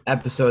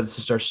episode. This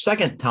is our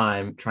second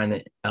time trying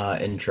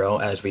to intro,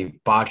 as we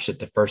botched it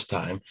the first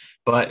time.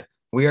 But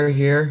we are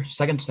here,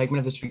 second segment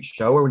of this week's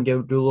show, where we're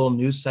going to do a little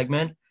news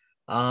segment.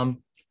 I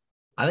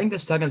think the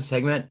second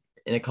segment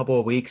in a couple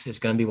of weeks is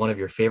going to be one of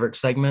your favorite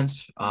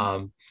segments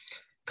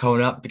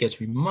coming up, because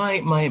we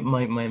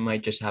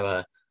might just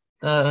have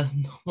a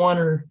one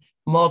or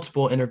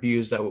multiple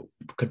interviews that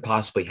could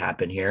possibly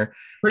happen here.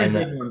 Pretty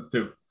big ones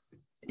too.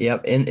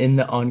 Yep, in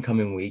the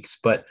oncoming weeks.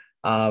 But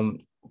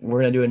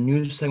we're going to do a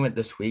news segment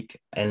this week,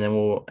 and then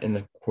we'll, in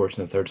the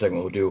third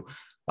segment, we'll do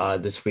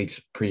this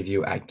week's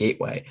preview at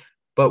Gateway.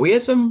 But we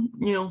had some,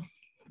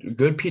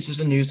 good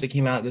pieces of news that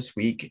came out this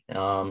week.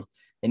 And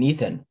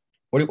Ethan,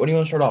 what do you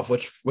want to start off?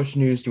 Which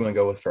news do you want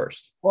to go with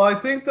first? Well, I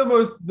think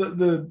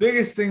the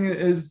biggest thing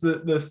is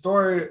the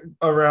story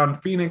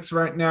around Phoenix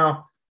right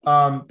now.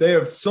 They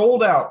have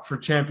sold out for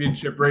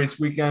championship race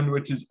weekend,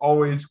 which is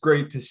always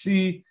great to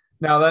see.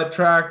 Now that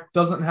track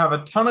doesn't have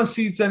a ton of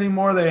seats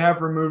anymore. They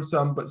have removed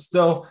some, but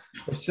still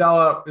a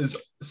sellout is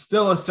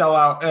still a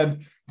sellout.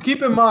 And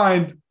keep in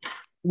mind,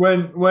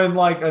 when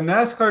like a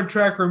NASCAR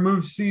track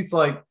removes seats,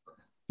 like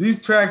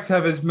these tracks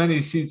have as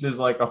many seats as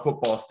like a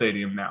football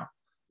stadium now.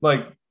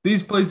 Like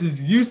these places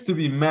used to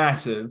be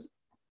massive.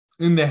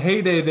 In the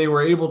heyday, they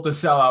were able to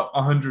sell out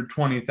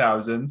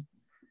 120,000.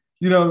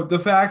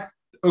 The fact,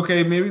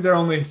 okay, maybe they're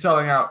only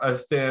selling out a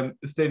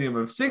stadium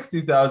of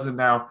 60,000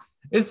 now.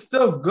 It's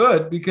still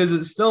good because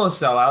it's still a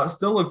sellout. It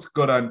still looks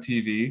good on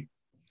TV.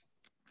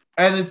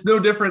 And it's no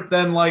different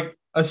than like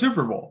a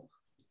Super Bowl,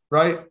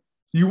 right?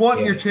 You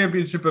want your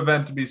championship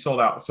event to be sold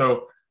out.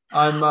 So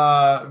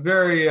I'm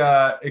very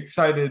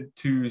excited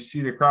to see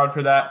the crowd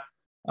for that.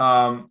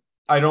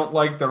 I don't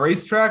like the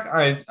racetrack.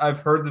 I've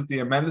heard that the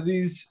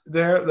amenities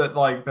there, that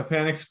like the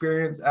fan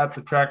experience at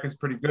the track is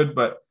pretty good,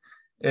 but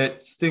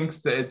it stinks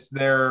that it's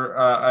there.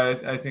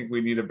 I think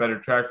we need a better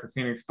track for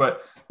Phoenix.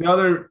 But the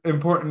other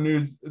important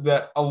news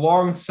that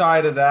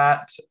alongside of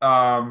that,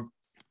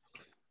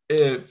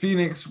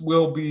 Phoenix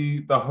will be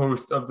the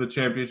host of the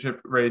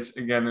championship race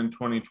again in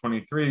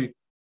 2023,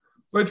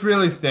 which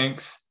really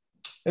stinks.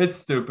 It's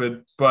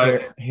stupid,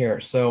 but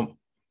So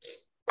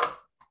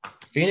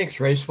Phoenix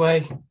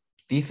Raceway,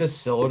 the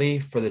facility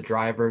for the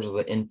drivers of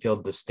the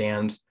infield, the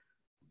stands.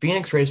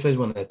 Phoenix Raceway is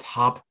one of the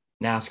top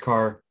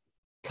NASCAR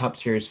Cup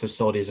Series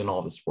facilities in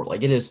all the sport.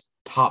 Like, it is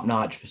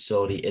top-notch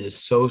facility. It is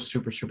so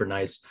super, super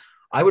nice.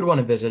 I would want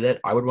to visit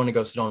it. I would want to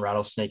go sit on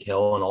Rattlesnake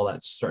Hill and all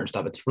that certain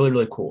stuff. It's really,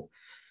 really cool.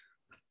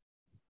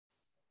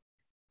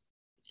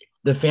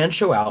 The fans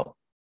show out,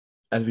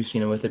 as we've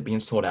seen it with it being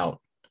sold out.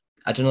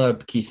 That's another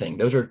key thing.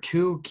 Those are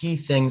two key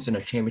things in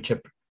a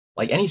championship,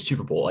 like any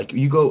Super Bowl. Like,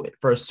 you go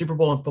for a Super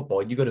Bowl in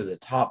football, you go to the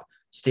top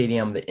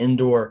stadium, the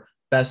indoor,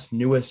 best,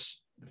 newest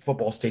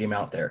football stadium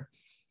out there.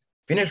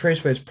 Phoenix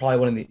Raceway is probably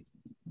one of the,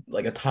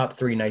 like, a top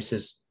 3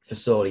 nicest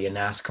facility in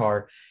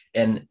NASCAR,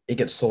 and it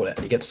gets sold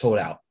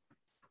out.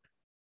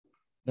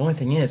 The only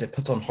thing is, it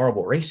puts on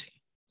horrible racing.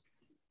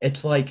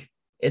 It's like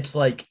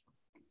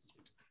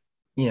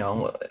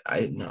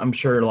I'm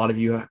sure a lot of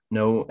you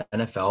know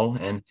NFL,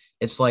 and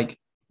it's like,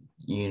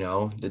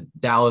 the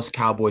Dallas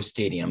Cowboys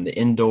Stadium, the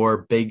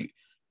indoor big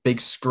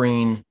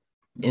screen,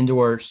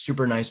 indoor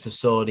super nice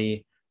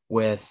facility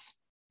with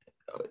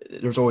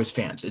there's always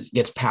fans. It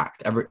gets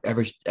packed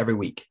every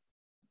week.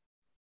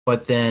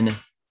 But then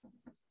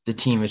the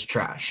team is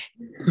trash.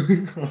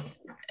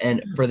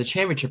 And for the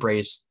championship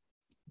race,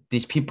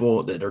 these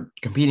people that are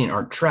competing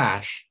aren't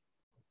trash,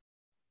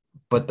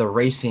 but the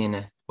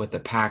racing with the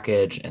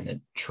package and the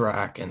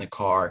track and the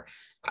car,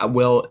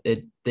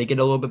 they get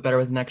a little bit better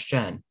with next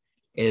gen.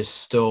 It is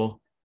still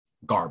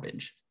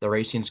garbage. The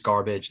racing's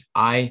garbage.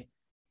 I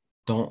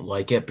don't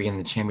like it being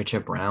the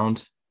championship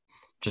round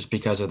just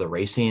because of the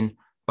racing,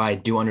 but I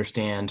do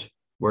understand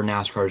where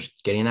NASCAR is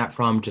getting that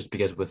from, just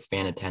because with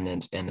fan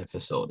attendance and the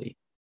facility.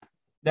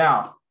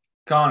 Now,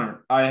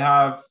 Connor, I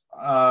have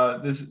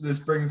this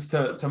brings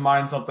to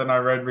mind something I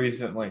read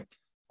recently.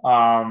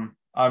 I'm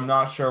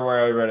not sure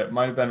where I read it. It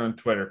might have been on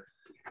Twitter.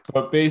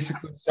 But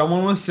basically,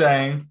 someone was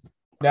saying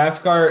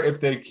NASCAR, if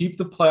they keep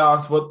the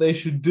playoffs, what they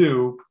should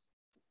do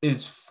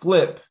is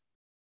flip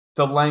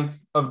the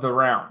length of the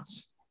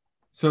rounds.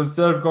 So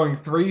instead of going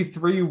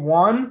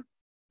 3-3-1,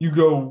 you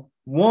go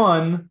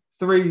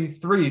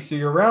 1-3-3. So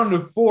your round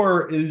of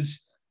 4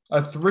 is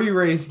a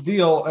 3-race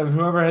deal, and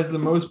whoever has the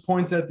most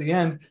points at the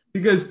end,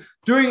 because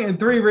doing it in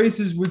 3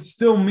 races would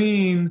still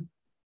mean,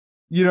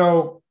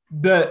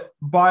 that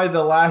by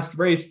the last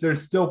race,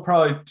 there's still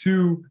probably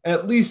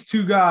at least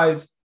two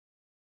guys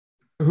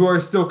who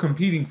are still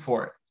competing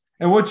for it.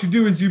 And what you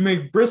do is you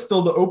make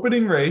Bristol the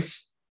opening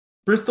race,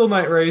 Bristol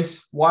night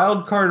race,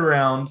 wild card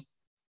round,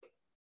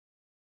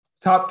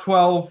 top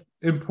 12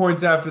 in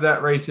points after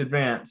that race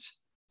advance.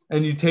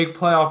 And you take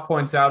playoff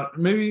points out.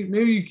 Maybe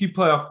you keep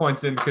playoff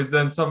points in, because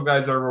then some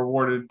guys are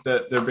rewarded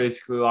that they're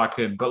basically locked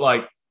in. But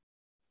like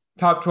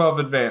top 12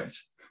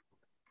 advance.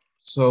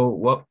 So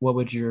what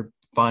would your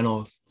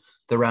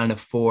the round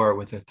of 4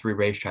 with the 3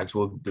 racetracks,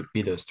 what would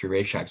be those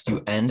 3 racetracks? Do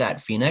you end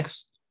at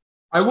Phoenix?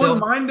 I wouldn't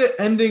mind it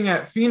ending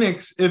at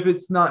Phoenix if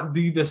it's not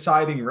the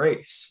deciding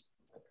race.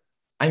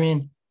 I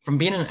mean, from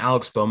being an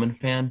Alex Bowman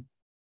fan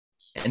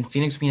and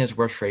Phoenix being his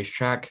worst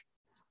racetrack,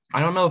 I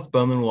don't know if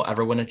Bowman will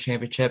ever win a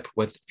championship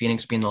with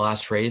Phoenix being the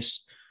last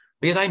race,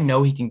 because I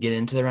know he can get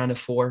into the round of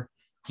 4.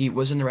 He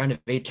was in the round of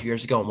 8 2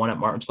 years ago and won at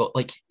Martinsville.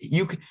 Like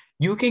you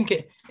can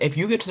get, if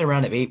you get to the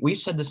round of 8, we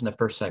said this in the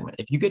first segment.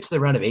 If you get to the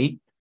round of 8,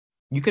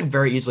 you can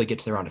very easily get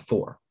to the round of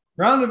 4.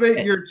 Round of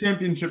 8, you're a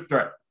championship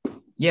threat.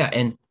 Yeah,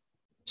 and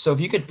so if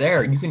you get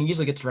there, you can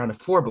easily get to the round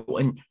of 4. But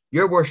when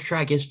your worst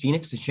track is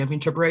Phoenix, the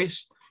championship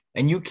race,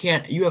 and you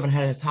haven't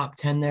had a top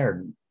 10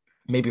 there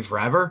maybe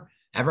forever.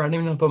 I don't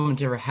even know if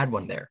Bowman's ever had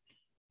one there.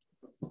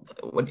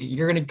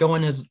 You're going to go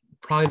in as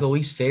probably the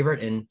least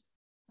favorite and,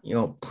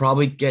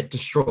 probably get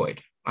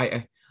destroyed.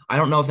 I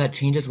don't know if that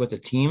changes with the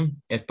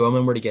team. If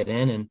Bowman were to get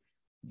in and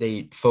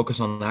they focus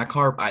on that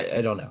car,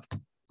 I don't know.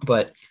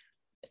 But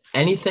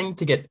anything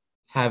to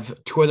have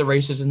 2 other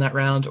races in that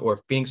round,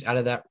 or Phoenix out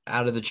of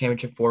the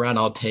championship 4 round,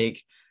 I'll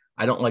take.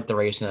 I don't like the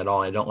racing at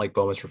all. I don't like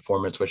Bowman's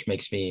performance, which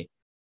makes me,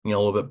 a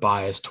little bit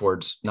biased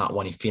towards not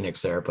wanting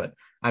Phoenix there. But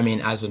I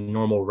mean, as a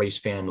normal race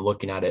fan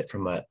looking at it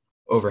from a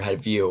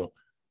overhead view,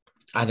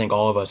 I think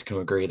all of us can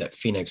agree that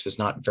Phoenix is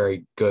not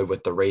very good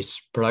with the race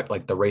product,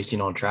 like the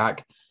racing on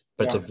track,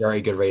 but It's a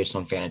very good race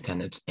on fan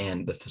attendance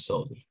and the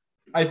facility.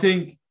 I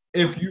think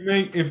if you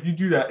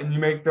do that and you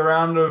make the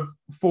round of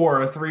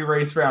 4 a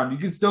 3-race round, you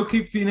can still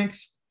keep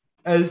Phoenix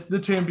as the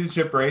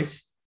championship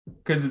race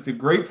because it's a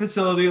great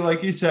facility,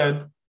 like you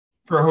said,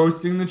 for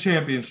hosting the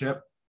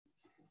championship.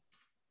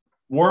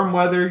 Warm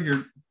weather,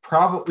 you're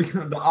probably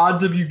the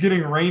odds of you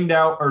getting rained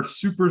out are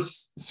super,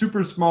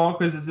 super small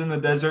because it's in the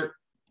desert.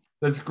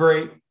 That's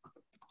great.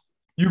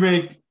 You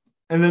make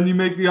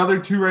the other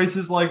 2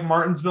 races like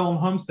Martinsville and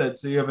Homestead.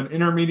 So you have an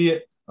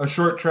intermediate, a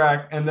short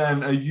track, and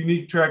then a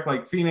unique track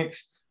like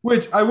Phoenix,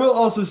 which I will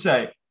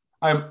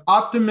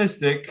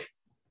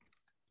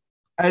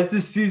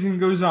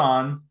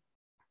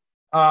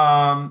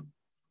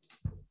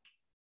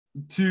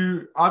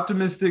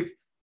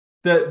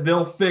that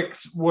they'll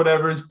fix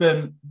whatever's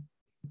been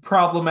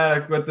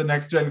problematic with the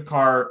next gen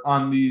car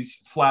on these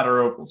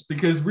flatter ovals,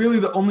 because really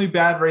the only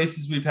bad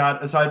races we've had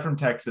aside from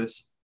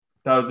Texas,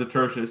 that was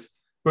atrocious.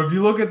 But if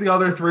you look at the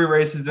other 3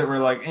 races that were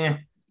like,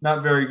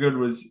 not very good,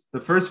 was the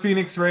first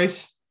Phoenix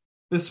race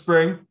this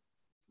spring,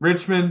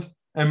 Richmond,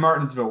 and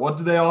Martinsville. What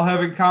do they all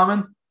have in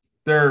common?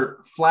 They're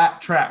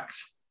flat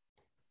tracks.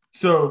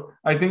 So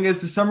I think as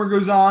the summer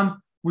goes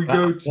on,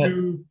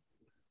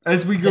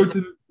 as we go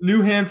to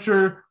New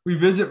Hampshire, we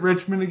visit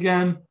Richmond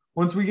again.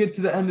 Once we get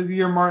to the end of the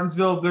year,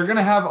 Martinsville, they're going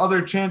to have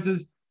other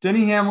chances.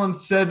 Denny Hamlin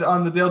said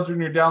on the Dale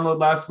Jr. Download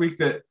last week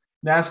that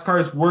NASCAR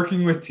is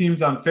working with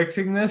teams on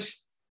fixing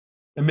this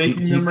and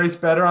making them race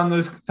better on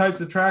those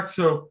types of tracks.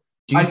 So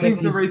I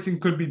think the racing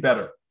could be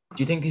better.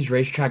 Do you think these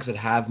racetracks that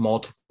have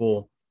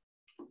multiple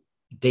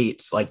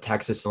dates like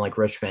Texas and like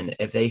Richmond,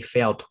 if they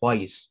fail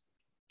twice,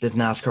 does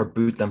NASCAR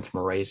boot them from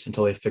a race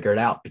until they figure it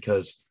out?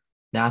 Because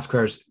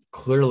NASCAR's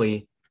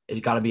clearly has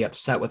got to be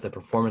upset with the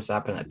performance that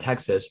happened at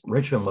Texas.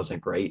 Richmond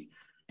wasn't great.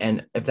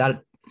 And if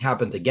that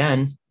happens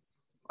again,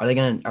 are they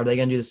gonna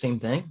do the same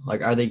thing? Like,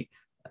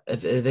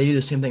 if they do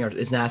the same thing, or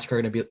is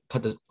NASCAR gonna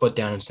put the foot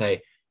down and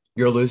say,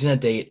 you're losing a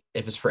date?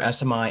 If it's for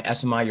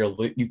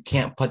SMI, you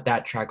can't put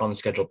that track on the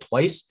schedule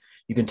twice.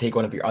 You can take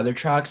one of your other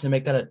tracks and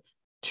make that a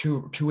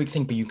two-week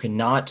thing, but you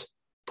cannot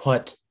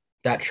put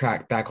that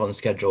track back on the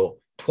schedule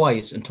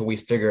twice until we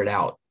figure it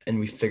out. And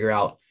we figure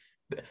out,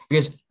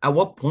 because at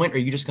what point are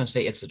you just going to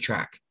say it's the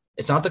track?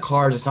 It's not the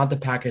cars, it's not the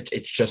package,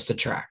 it's just the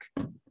track.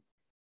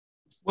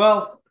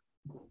 Well,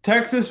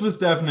 Texas was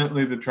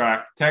definitely the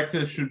track.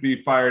 Texas should be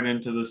fired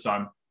into the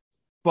sun.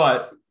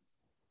 But,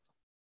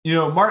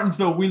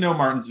 Martinsville, we know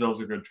Martinsville's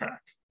a good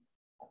track.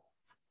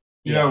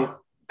 You know,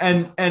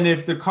 and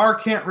if the car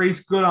can't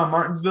race good on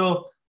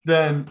Martinsville,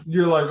 then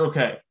you're like,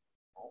 okay,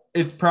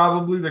 it's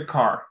probably the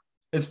car.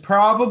 It's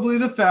probably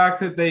the fact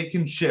that they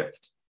can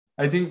shift.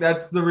 I think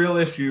that's the real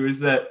issue, is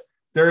that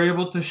they're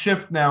able to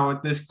shift now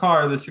with this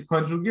car, the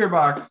sequential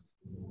gearbox,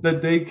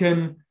 that they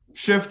can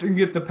shift and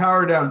get the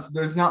power down. So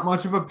there's not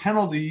much of a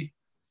penalty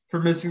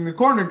for missing the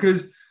corner,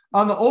 because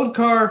on the old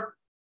car,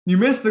 you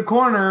miss the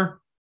corner,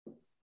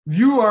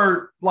 you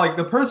are like,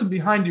 the person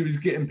behind you is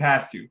getting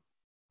past you,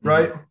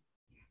 right? Mm-hmm.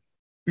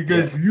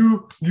 Because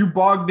you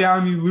bog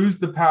down, you lose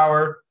the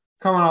power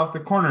coming off the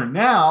corner.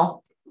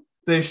 Now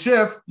you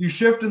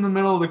shift in the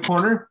middle of the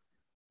corner,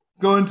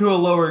 go into a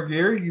lower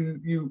gear,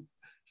 you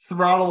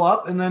throttle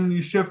up, and then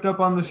you shift up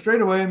on the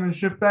straightaway and then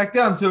shift back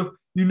down. So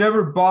you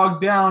never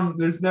bog down.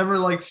 There's never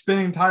like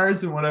spinning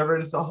tires and whatever.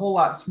 It's a whole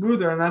lot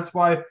smoother. And that's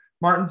why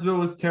Martinsville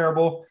was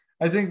terrible.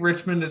 I think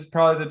Richmond is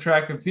probably the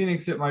track, and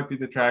Phoenix, it might be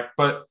the track.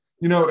 But,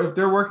 if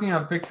they're working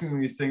on fixing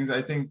these things,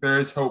 I think there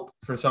is hope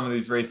for some of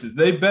these races.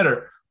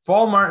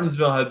 Fall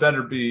Martinsville had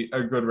better be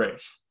a good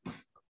race.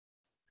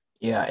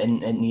 Yeah,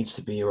 and it needs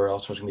to be, or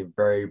else there's going to be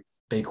very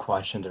big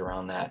questions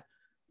around that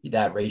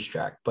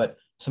racetrack. But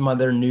some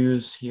other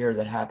news here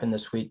that happened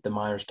this week, the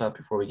minor stuff,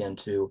 before we get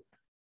into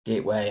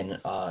Gateway and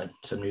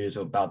some news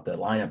about the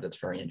lineup that's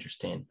very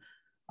interesting.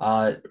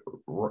 I'm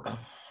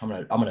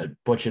gonna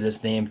butcher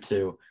this name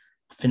to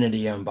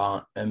infinity and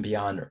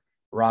beyond.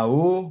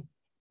 Raul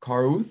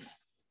Caruth.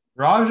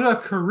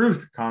 Raja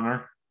Caruth,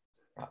 Connor.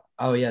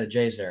 Oh yeah, the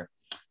J's there.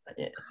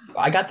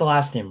 I got the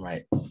last name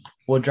right.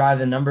 We'll drive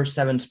the number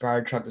 7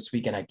 Spider truck this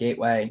weekend at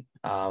Gateway.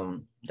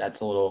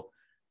 That's a little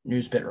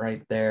news bit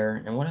right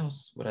there. And what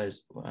else? I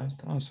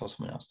saw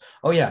someone else.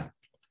 Oh yeah,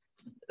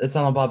 it's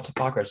on Bob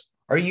Topakris.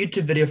 Our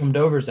YouTube video from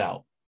Dover's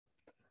out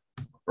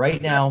right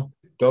now.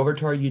 Go over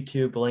to our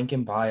YouTube, link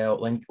in bio,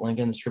 link in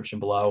the description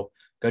below.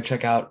 Go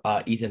check out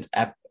Ethan's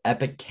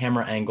epic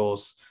camera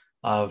angles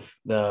of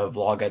the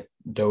vlog at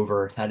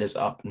Dover. That is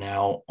up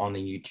now on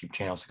the YouTube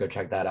channel, so go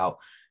check that out.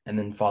 And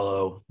then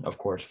follow the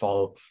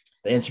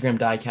Instagram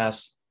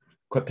Diecast,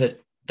 EquipPit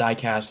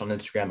Diecast on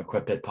Instagram,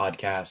 EquipPit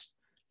Podcast.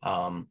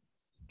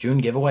 June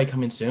giveaway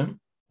coming soon?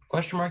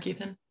 Question mark,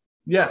 Ethan?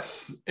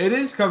 Yes, it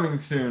is coming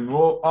soon.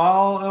 Well,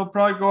 it'll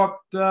probably go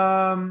up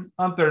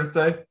on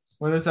Thursday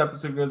when this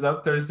episode goes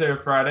up, Thursday or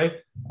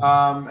Friday.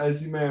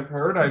 As you may have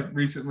heard, I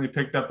recently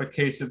picked up a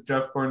case of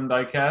Jeff Gordon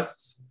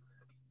diecasts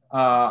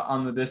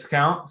on the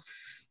discount,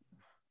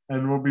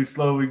 and we'll be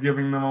slowly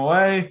giving them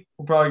away.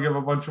 We'll probably give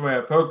a bunch away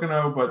at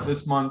Pocono, but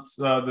this month's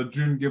the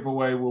June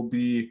giveaway will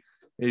be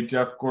a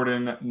Jeff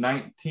Gordon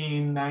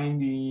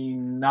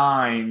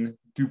 1999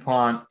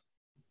 DuPont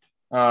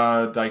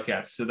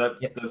diecast. So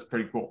that's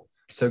pretty cool.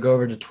 So go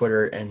over to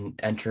Twitter and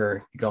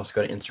enter. You can also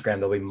go to Instagram.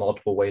 There'll be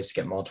multiple ways to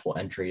get multiple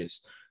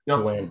entries to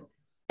win.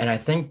 And I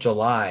think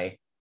July,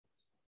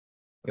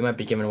 we might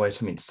be giving away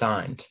something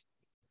signed.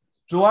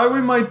 July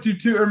we might do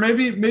 2, or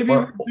maybe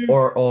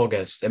or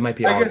August. It might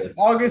be August. I guess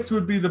August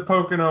would be the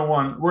Pocono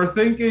one. We're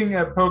thinking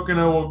at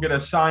Pocono we'll get a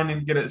sign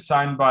and get it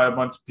signed by a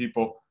bunch of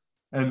people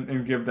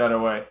and give that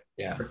away.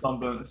 Yeah. Or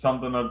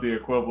something of the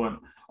equivalent.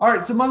 All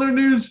right, some other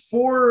news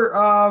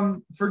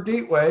for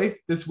Gateway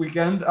this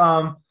weekend.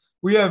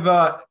 We have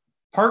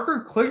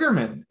Parker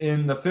Kligerman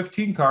in the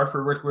 15 car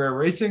for Rick Ware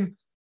Racing.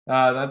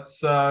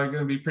 That's going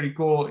to be pretty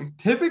cool.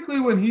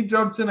 Typically, when he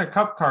jumps in a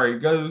Cup car, he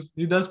does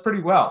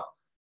pretty well.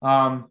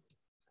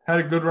 Had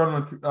a good run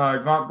with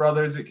Gaunt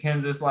Brothers at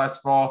Kansas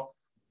last fall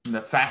in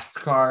the fast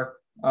car.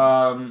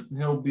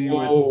 He'll be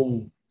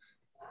Whoa.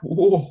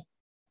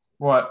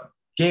 What?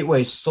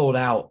 Gateway sold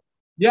out.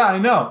 Yeah, I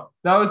know.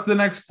 That was the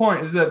next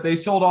point. Is that they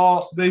sold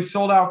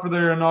out for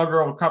their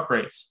inaugural Cup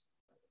race.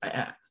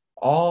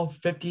 All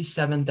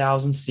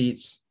 57,000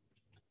 seats,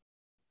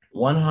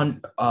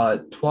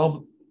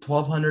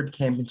 1,200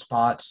 camping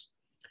spots.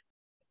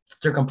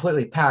 They're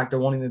completely packed. There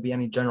won't even be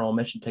any general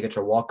admission tickets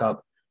or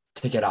walk-up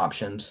ticket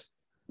options.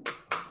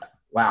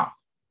 Wow.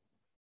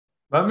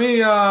 Let me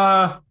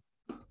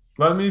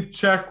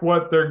check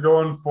what they're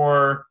going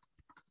for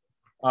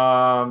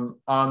on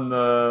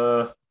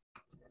the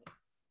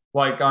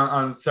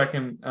on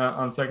second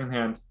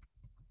hand.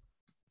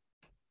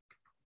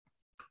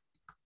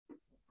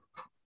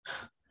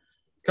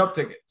 Cup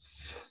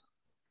tickets.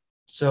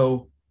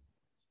 So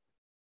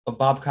on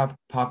Bob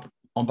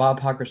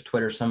Parker's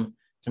Twitter, some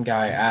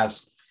guy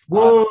asked,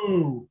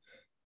 whoa.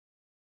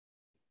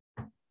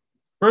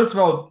 First of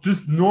all,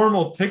 just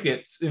normal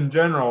tickets in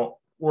general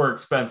were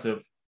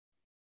expensive.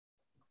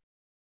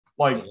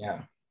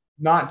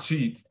 Not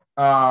cheap.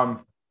 Let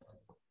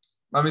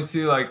me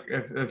see,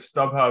 if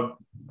StubHub.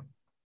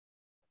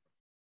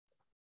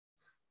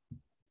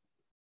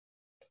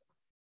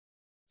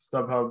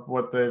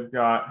 What they've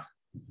got.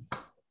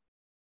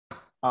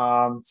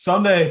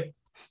 Sunday,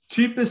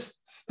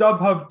 cheapest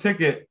StubHub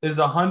ticket is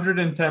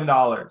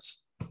 $110.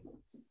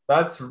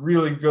 That's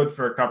really good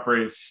for a Cup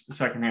race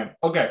secondhand.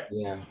 Okay.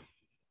 Yeah.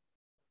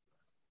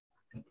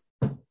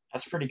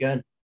 That's pretty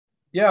good.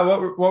 Yeah.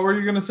 What were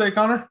you going to say,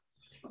 Connor?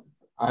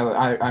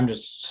 I'm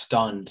just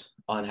stunned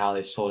on how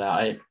they sold out.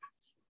 I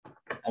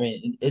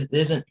mean, it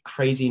isn't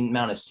crazy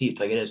amount of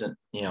seats. It isn't,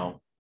 an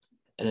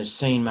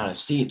insane amount of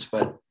seats,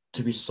 but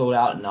to be sold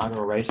out in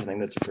inaugural race, I think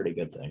that's a pretty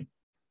good thing.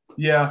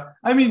 Yeah.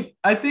 I mean,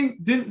 I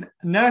think didn't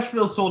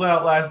Nashville sold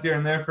out last year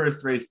in their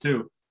first race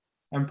too?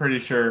 I'm pretty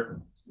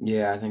sure.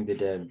 Yeah, I think they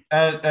did.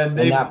 And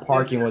that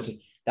parking was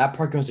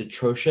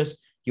atrocious.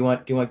 You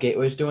want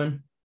Gateway's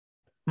doing?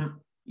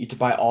 You to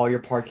buy all your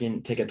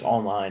parking tickets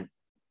online.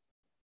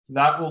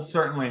 That will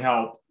certainly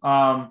help.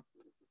 And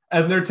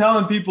they're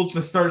telling people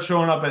to start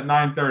showing up at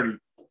 9:30,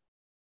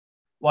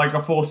 like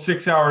a full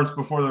 6 hours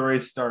before the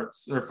race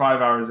starts, or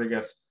 5 hours, I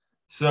guess.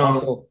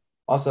 So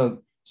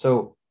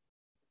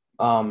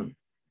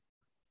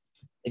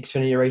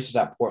Xfinity races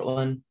at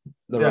Portland,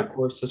 the road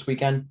course this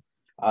weekend.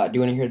 Do you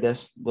want to hear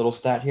this little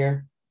stat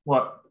here?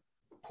 What?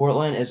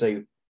 Portland is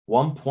a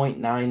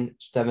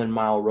 1.97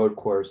 mile road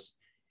course,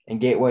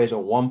 and Gateway is a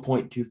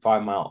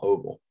 1.25 mile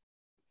oval.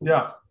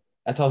 Yeah.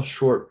 That's how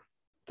short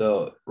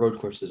the road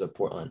course is at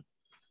Portland.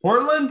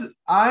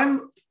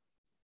 I'm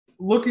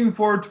looking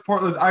forward to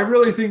Portland. I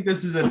really think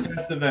this is a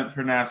test event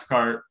for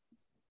NASCAR.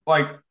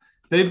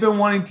 They've been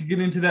wanting to get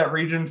into that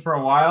region for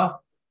a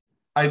while.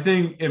 I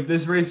think if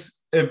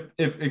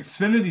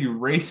Xfinity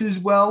races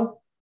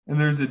well, and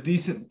there's a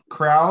decent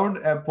crowd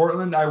at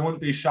Portland, I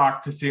wouldn't be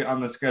shocked to see it on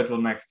the schedule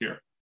next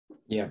year.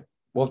 Yeah,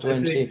 we'll have to wait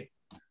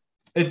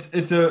and see.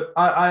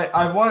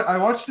 I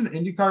watched an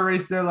IndyCar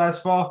race there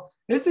last fall.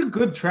 It's a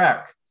good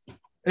track.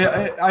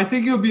 I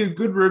think it'll be a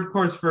good road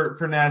course for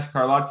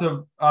NASCAR. Lots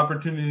of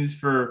opportunities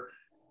for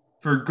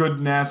good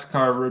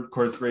NASCAR road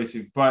course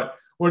racing. But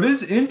what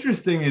is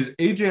interesting is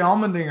AJ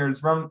Allmendinger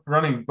is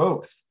running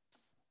both.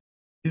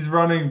 He's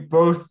running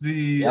both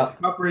the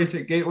Cup race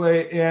at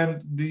Gateway and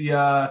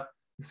the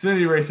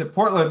Xfinity race at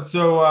Portland.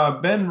 So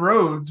Ben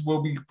Rhodes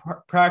will be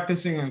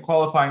practicing and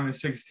qualifying the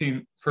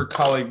 16 for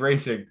Colleague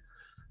Racing.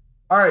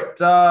 All right,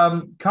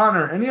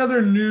 Connor, any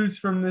other news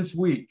from this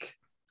week?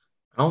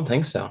 I don't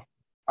think so.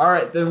 All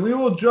right, then we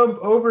will jump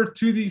over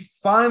to the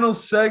final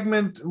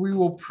segment. We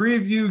will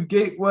preview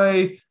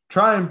Gateway,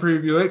 try and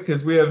preview it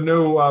because we have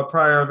no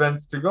prior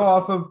events to go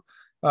off of.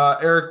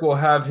 Eric will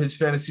have his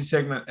fantasy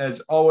segment as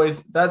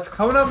always. That's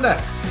coming up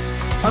next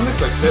on the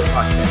Quick Pit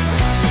Podcast.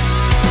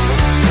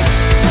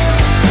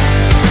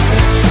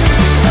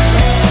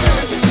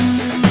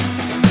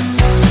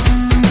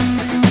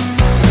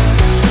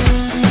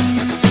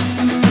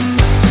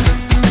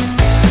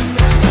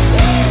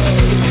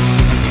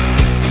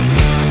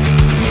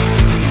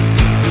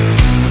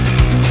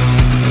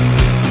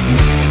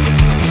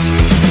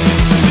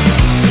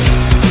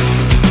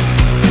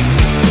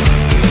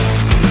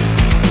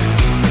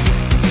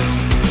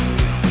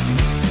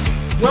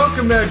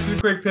 Welcome back to the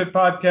Quick Pit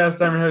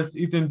Podcast. I'm your host,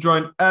 Ethan,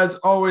 joined as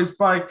always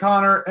by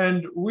Connor,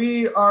 and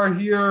we are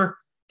here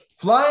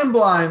flying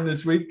blind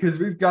this week because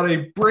we've got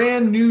a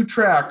brand new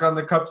track on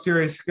the Cup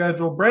Series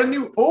schedule, brand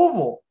new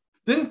oval.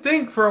 Didn't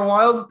think for a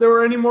while that there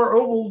were any more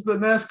ovals that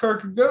NASCAR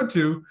could go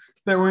to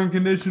that were in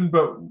condition,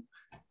 but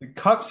the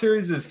Cup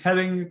Series is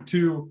heading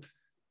to,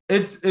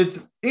 it's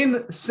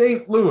in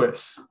St.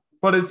 Louis,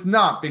 but it's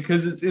not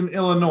because it's in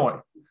Illinois.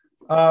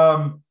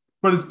 But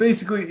it's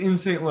basically in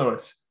St.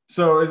 Louis.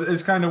 So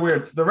it's kind of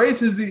weird. So the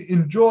race is the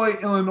Enjoy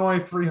Illinois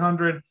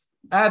 300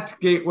 at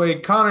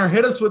Gateway. Connor,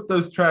 hit us with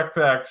those track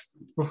facts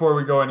before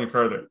we go any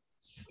further.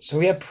 So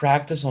we have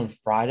practice on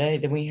Friday,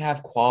 then we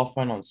have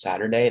qualifying on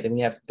Saturday, then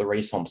we have the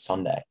race on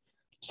Sunday.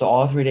 So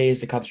all 3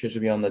 days the Cup Series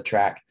will be on the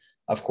track.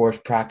 Of course,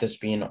 practice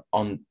being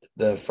on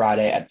the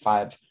Friday at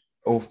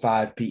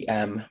 5:05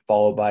 p.m.,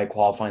 followed by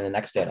qualifying the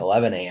next day at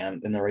 11 a.m.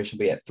 Then the race will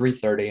be at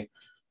 3:30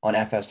 on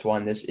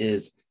FS1. This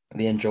is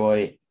the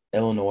Enjoy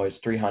Illinois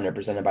 300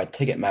 presented by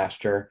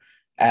Ticketmaster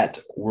at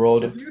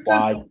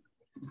Worldwide.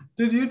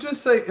 Did you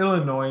just say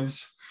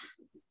Illinois?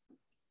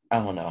 I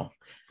don't know.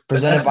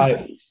 Presented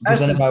by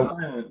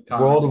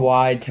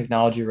Worldwide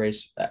Technology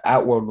Race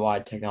at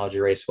Worldwide Technology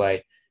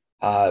Raceway,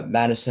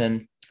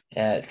 Madison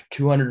at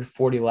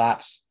 240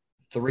 laps,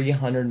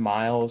 300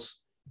 miles,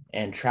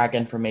 and track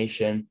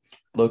information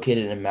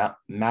located in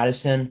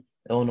Madison,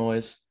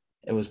 Illinois.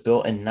 It was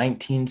built in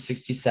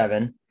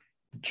 1967.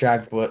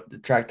 The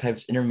track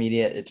type's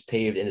intermediate. It's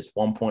paved and it's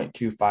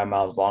 1.25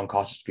 miles long.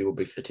 Cost speed will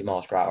be 50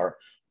 miles per hour.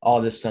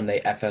 All this Sunday,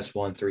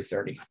 FS1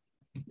 3:30.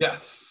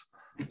 Yes,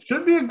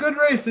 should be a good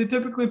race. They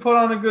typically put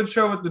on a good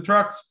show with the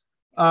trucks.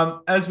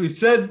 As we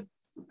said,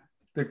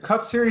 the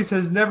Cup Series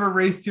has never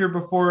raced here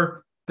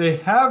before. They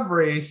have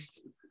raced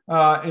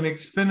in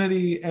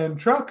Xfinity and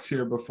trucks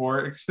here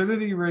before.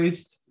 Xfinity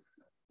raced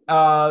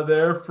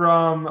there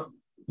from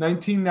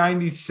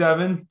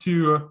 1997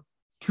 to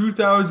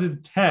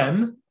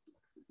 2010.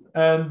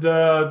 And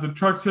the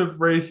trucks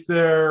have raced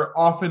there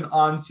off and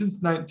on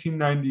since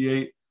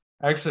 1998.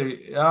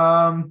 Actually,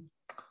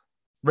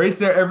 raced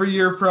there every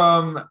year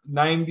from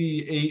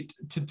 98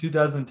 to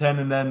 2010.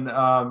 And then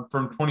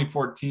from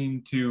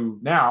 2014 to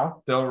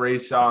now, they'll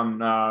race on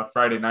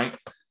Friday night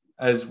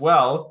as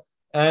well.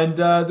 And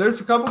there's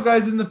a couple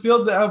guys in the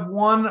field that have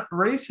won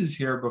races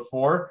here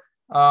before.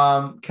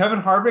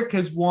 Kevin Harvick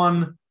has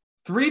won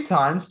 3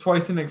 times,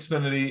 twice in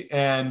Xfinity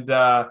and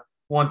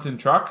once in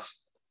trucks.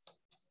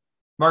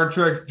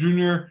 Martin Truex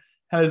Jr.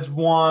 has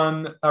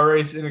won a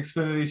race in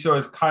Xfinity, so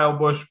has Kyle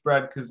Busch,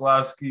 Brad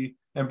Keselowski.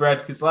 And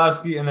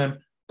then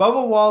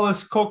Bubba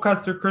Wallace, Cole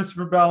Custer,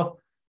 Christopher Bell,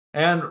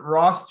 and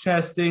Ross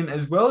Chastain,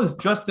 as well as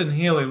Justin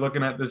Haley,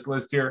 looking at this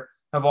list here,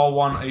 have all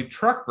won a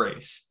truck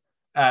race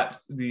at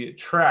the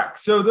track.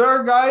 So there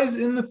are guys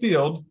in the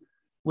field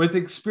with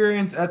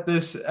experience at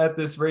this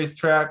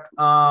racetrack.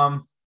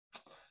 John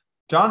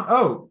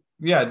Hunter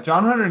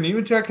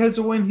Nemechek has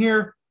a win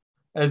here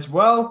as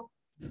well.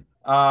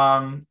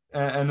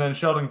 And then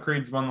Sheldon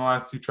Creed's won the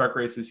last 2 truck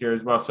races here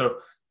as well. So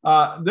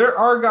there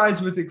are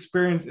guys with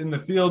experience in the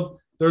field.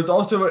 There's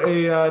also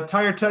a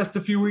tire test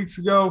a few weeks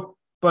ago,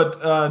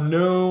 but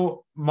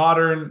no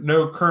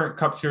current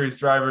Cup Series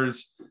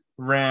drivers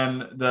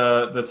ran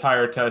the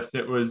tire test.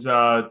 It was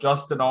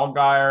Justin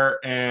Allgaier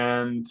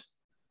and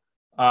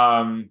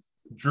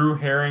Drew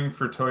Herring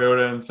for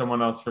Toyota and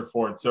someone else for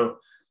Ford. So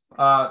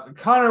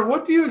Connor,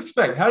 what do you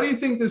expect? How do you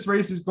think this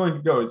race is going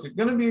to go? Is it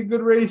going to be a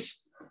good race?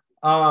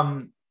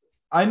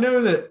 I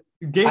know that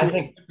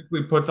Gateway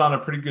typically puts on a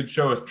pretty good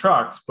show with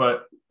trucks,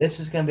 but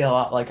this is going to be a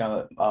lot like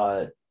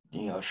a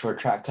short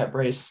track type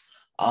race.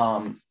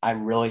 I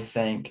really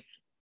think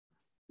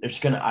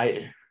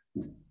I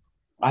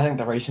think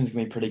the racing's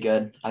gonna be pretty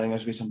good. I think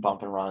there's gonna be some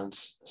bump and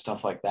runs,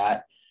 stuff like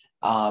that.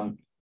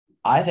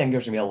 I think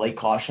there's gonna be a late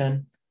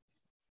caution,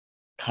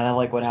 kind of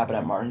like what happened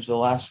at Martinsville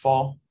last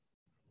fall.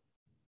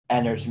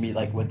 And there's gonna be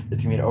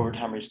it's gonna be an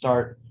overtime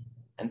restart,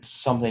 and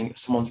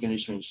someone's gonna do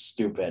something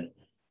stupid,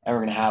 and we're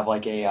gonna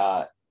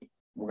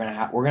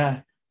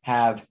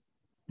have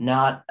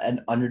not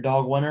an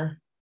underdog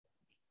winner,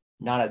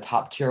 not a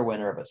top tier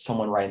winner, but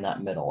someone right in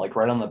that middle, like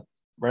right on the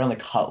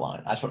cut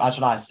line. That's what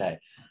I say.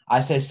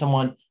 I say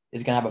someone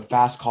is gonna have a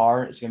fast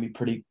car. It's gonna be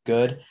pretty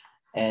good,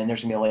 and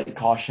there's gonna be a late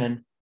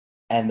caution,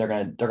 and they're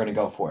gonna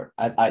go for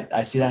it.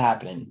 I see that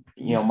happening.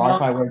 Mark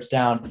my words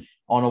down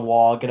on a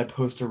wall. Get a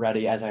poster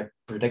ready as I'm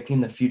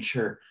predicting the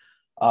future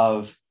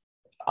of.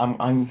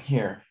 I'm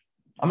here.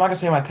 I'm not gonna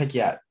say my pick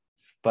yet,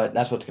 but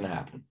that's what's gonna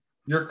happen.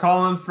 You're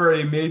calling for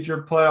a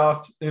major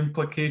playoff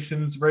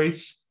implications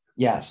race?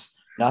 Yes.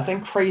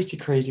 Nothing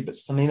crazy, but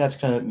something that's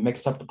going to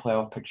mix up the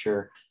playoff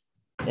picture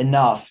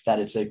enough that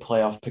it's a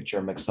playoff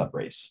picture mix-up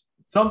race.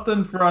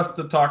 Something for us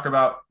to talk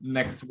about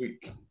next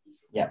week.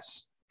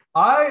 Yes.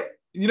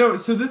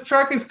 So this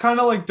track is kind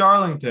of like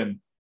Darlington,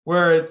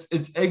 where it's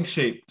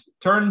egg-shaped.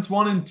 Turns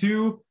 1 and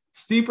 2,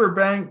 steeper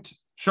banked,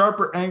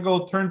 sharper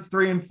angle. Turns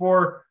 3 and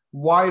 4,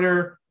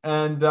 wider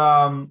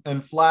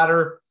and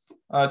flatter.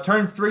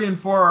 Turns 3 and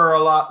 4 are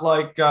a lot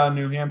like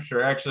New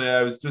Hampshire. Actually,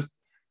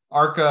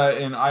 ARCA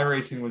in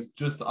iRacing was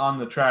just on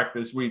the track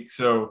this week,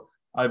 so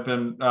I've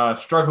been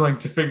struggling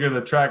to figure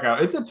the track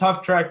out. It's a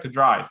tough track to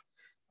drive,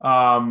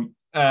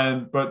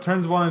 but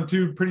turns 1 and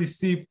 2 pretty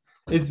steep.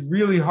 It's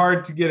really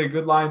hard to get a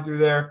good line through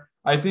there.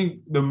 I think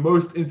the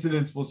most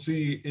incidents we'll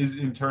see is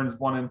in turns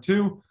 1 and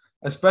 2,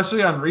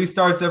 especially on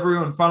restarts.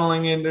 Everyone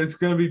funneling in. There's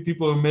going to be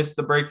people who miss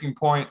the breaking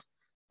point,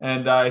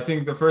 and I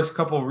think the first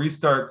couple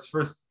restarts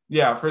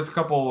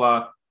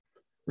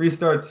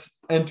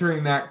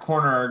entering that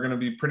corner are going to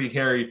be pretty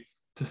hairy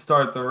to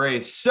start the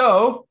race.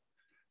 So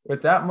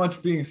with that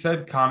much being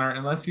said, Connor,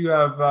 unless you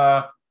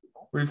have,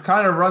 we've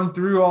kind of run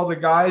through all the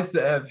guys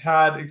that have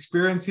had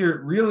experience here.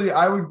 Really,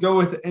 I would go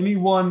with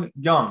anyone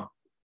young,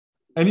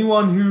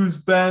 anyone who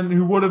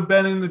would have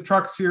been in the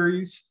truck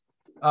series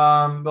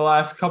the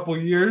last couple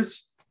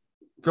years.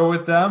 Go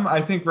with them.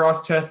 I think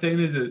Ross Chastain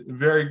is a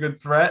very good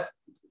threat.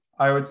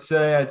 I'd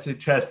say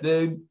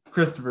Chastain,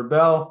 Christopher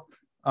Bell.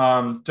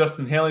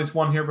 Justin Haley's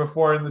won here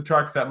before in the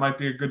trucks. That might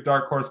be a good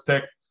dark horse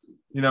pick.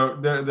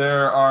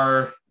 There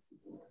are,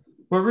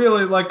 but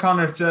really, like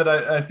Connor said,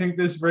 I think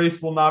this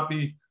race will not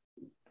be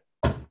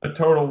a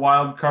total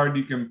wild card.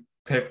 You can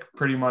pick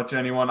pretty much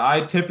anyone.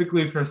 I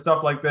typically, for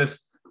stuff like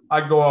this,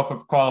 I go off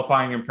of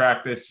qualifying and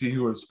practice, see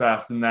who is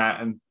fast in that,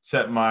 and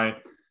set my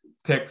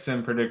picks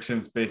and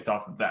predictions based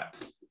off of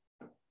that.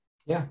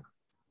 Yeah.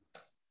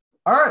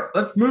 All right,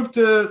 let's move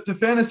to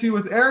fantasy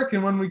with Eric,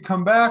 and when we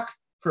come back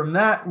from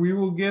that, we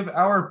will give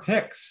our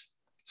picks.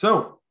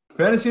 So,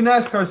 Fantasy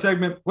NASCAR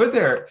segment with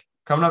Eric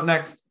coming up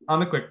next on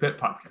the Quick Pit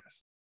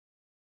Podcast.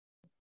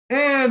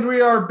 And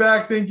we are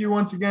back. Thank you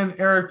once again,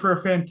 Eric, for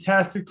a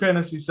fantastic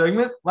fantasy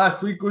segment.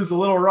 Last week was a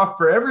little rough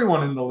for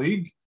everyone in the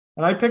league,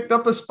 and I picked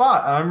up a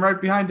spot. I'm right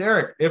behind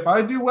Eric. If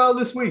I do well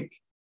this week,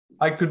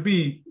 I could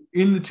be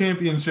in the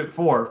championship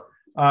 4.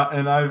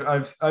 And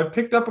I've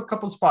picked up a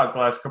couple spots the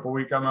last couple of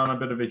weeks. I'm on a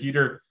bit of a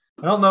heater.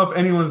 I don't know if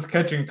anyone's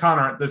catching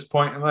Connor at this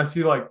point, unless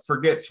he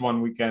forgets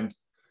one weekend.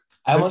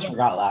 I almost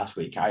forgot last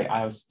week.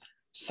 I was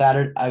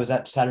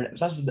at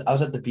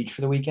the beach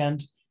for the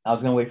weekend. I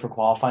was gonna wait for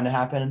qualifying to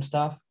happen and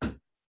stuff, and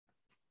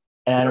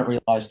I didn't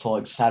realize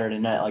till Saturday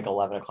night,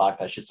 11 o'clock,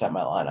 that I should set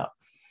my lineup.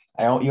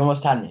 You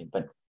almost had me,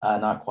 but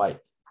not quite.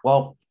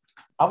 Well,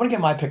 I'm gonna get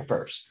my pick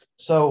first.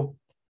 So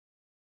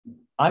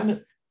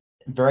I'm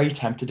very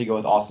tempted to go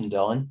with Austin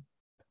Dillon.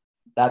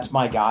 That's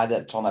my guy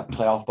that's on that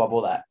playoff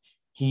bubble that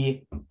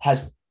he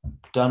has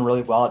done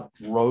really well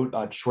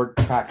at short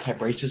track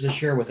type races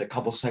this year with a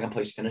couple second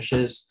place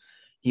finishes.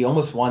 He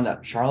almost won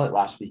at Charlotte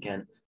last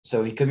weekend,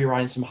 so he could be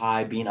riding some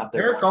high, being up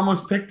there. Eric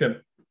almost picked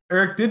him.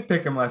 Eric did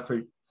pick him last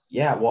week.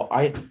 Yeah, well,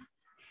 I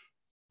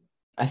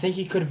think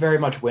he could very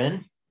much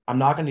win. I'm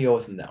not going to go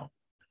with him though,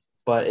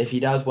 but if he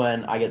does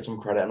win, I get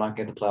some credit. I'm not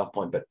going to get the playoff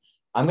point, but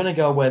I'm going to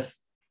go with.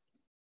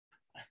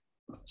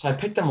 So I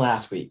picked him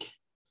last week,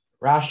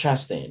 Ross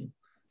Chastain.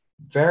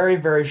 Very,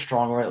 very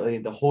strong lately.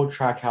 The whole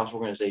Trackhouse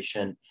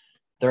organization,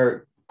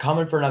 they're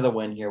coming for another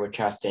win here with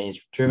Chastain.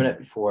 He's driven it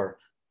before.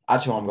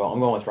 That's who I'm going. I'm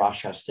going with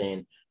Ross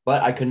Chastain,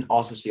 but I can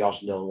also see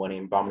Austin Dillon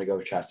winning. But I'm going to go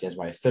with Chastain as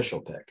my official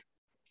pick.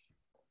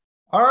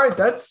 All right,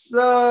 that's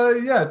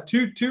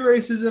two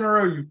races in a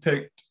row you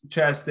picked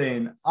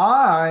Chastain.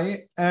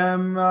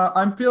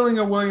 I'm feeling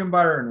a William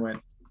Byron win.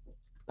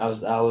 I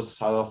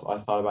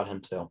thought about him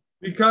too.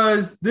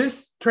 Because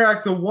this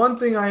track, the one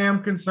thing I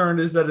am concerned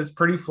is that it's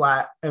pretty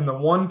flat, and the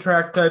one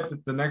track type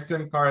that the next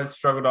gen car has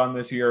struggled on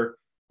this year,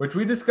 which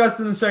we discussed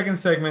in the second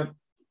segment,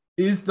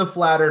 is the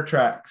flatter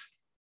tracks.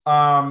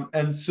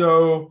 And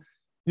so,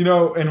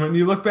 and when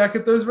you look back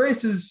at those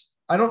races,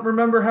 I don't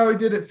remember how he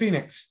did at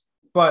Phoenix,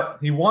 but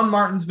he won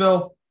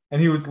Martinsville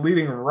and he was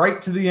leading right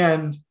to the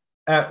end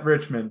at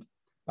Richmond.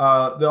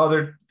 the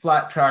other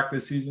flat track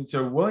this season.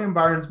 So William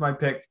Byron's my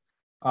pick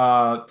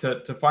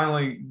to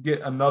finally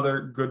get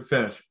another good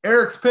finish.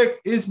 Eric's pick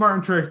is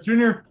Martin Truex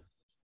Jr.,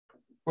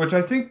 which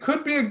I think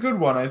could be a good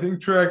one. I think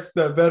Truex,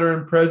 that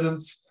veteran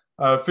presence,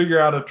 figure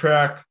out a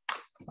track.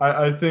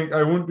 I think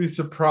I wouldn't be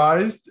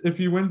surprised if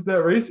he wins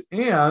that race.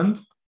 And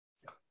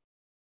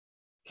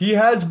he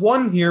has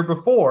won here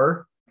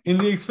before in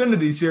the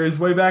Xfinity Series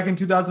way back in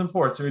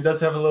 2004. So he does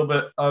have a little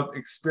bit of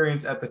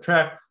experience at the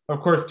track.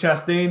 Of course,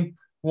 Chastain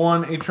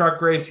won a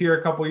truck race here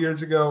a couple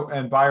years ago,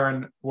 and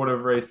Byron would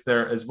have raced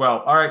there as well.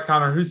 All right,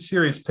 Connor, who's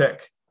series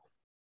pick?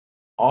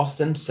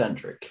 Austin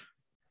Cindric.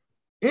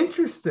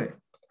 Interesting.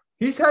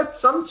 He's had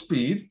some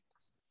speed.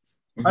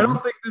 Mm-hmm. I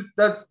don't think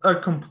that's a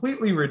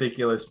completely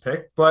ridiculous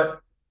pick, but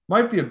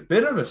might be a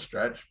bit of a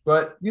stretch.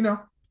 But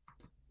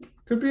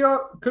could be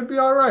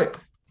all right.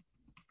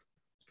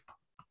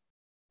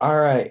 All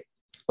right.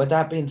 With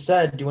that being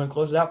said, do you want to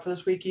close it out for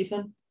this week,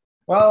 Ethan?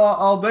 Well,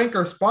 I'll thank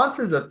our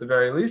sponsors at the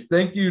very least.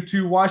 Thank you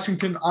to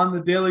Washington on the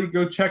Daily.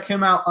 Go check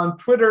him out on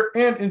Twitter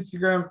and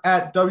Instagram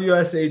at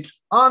WSH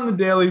on the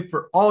Daily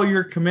for all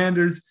your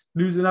Commanders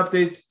news and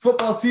updates.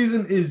 Football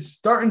season is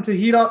starting to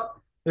heat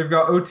up. They've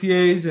got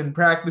OTAs and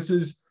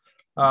practices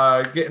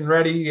getting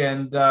ready,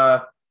 and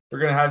we're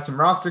going to have some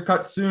roster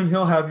cuts soon.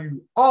 He'll have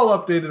you all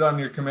updated on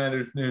your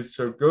Commanders news,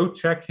 so go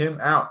check him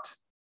out.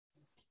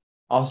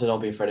 Also,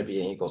 don't be afraid to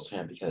be an Eagles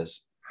fan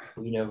because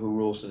we know who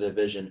rules the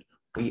division.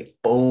 We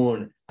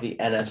own the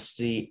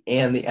NFC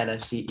and the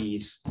NFC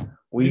East.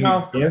 We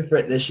are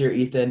different this year,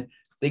 Ethan.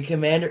 The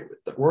Commander,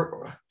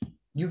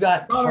 you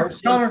got Connor.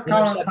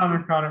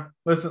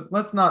 Listen,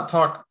 let's not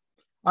talk.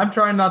 I'm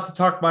trying not to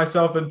talk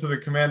myself into the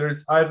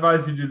Commanders. I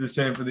advise you do the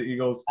same for the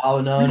Eagles.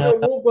 Oh, no.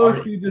 We'll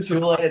both be too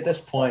late at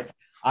this point.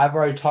 I've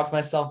already talked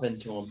myself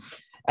into them.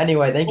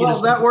 Anyway, thank you.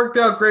 Well, that worked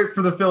out great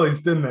for the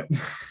Phillies, didn't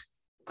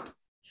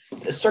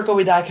it? Circle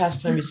We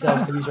Diecast Plan B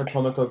sales. Use our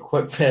promo code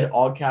QuickFit,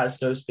 all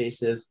caps, no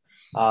spaces.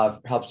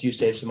 Helps you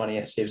save some money,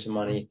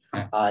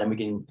 and we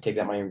can take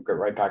that money and get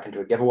right back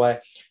into a giveaway.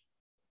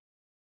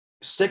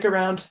 Stick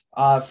around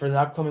for the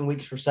upcoming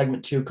weeks for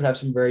segment 2. Could have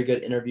some very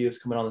good interviews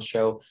coming on the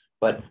show,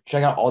 but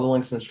check out all the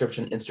links in the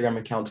description: Instagram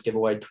accounts,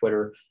 giveaway,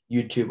 Twitter,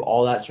 YouTube,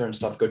 all that certain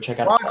stuff. Go check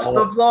out. Watch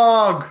the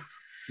vlog.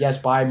 Yes,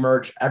 buy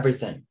merch,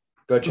 everything.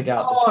 Go check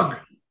out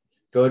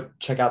Go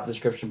check out the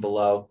description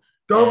below.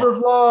 Dover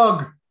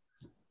vlog.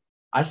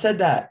 I said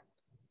that.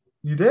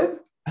 You did?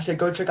 I said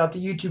go check out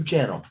the YouTube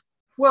channel.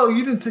 Well,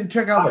 you didn't say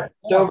check out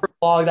the Dover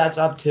vlog. That's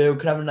up too.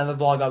 Could have another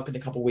vlog up in a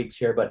couple weeks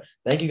here, but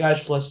thank you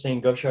guys for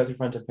listening. Go share with your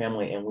friends and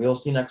family, and we'll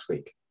see you next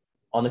week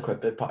on the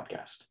QuickFit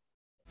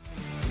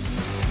Podcast.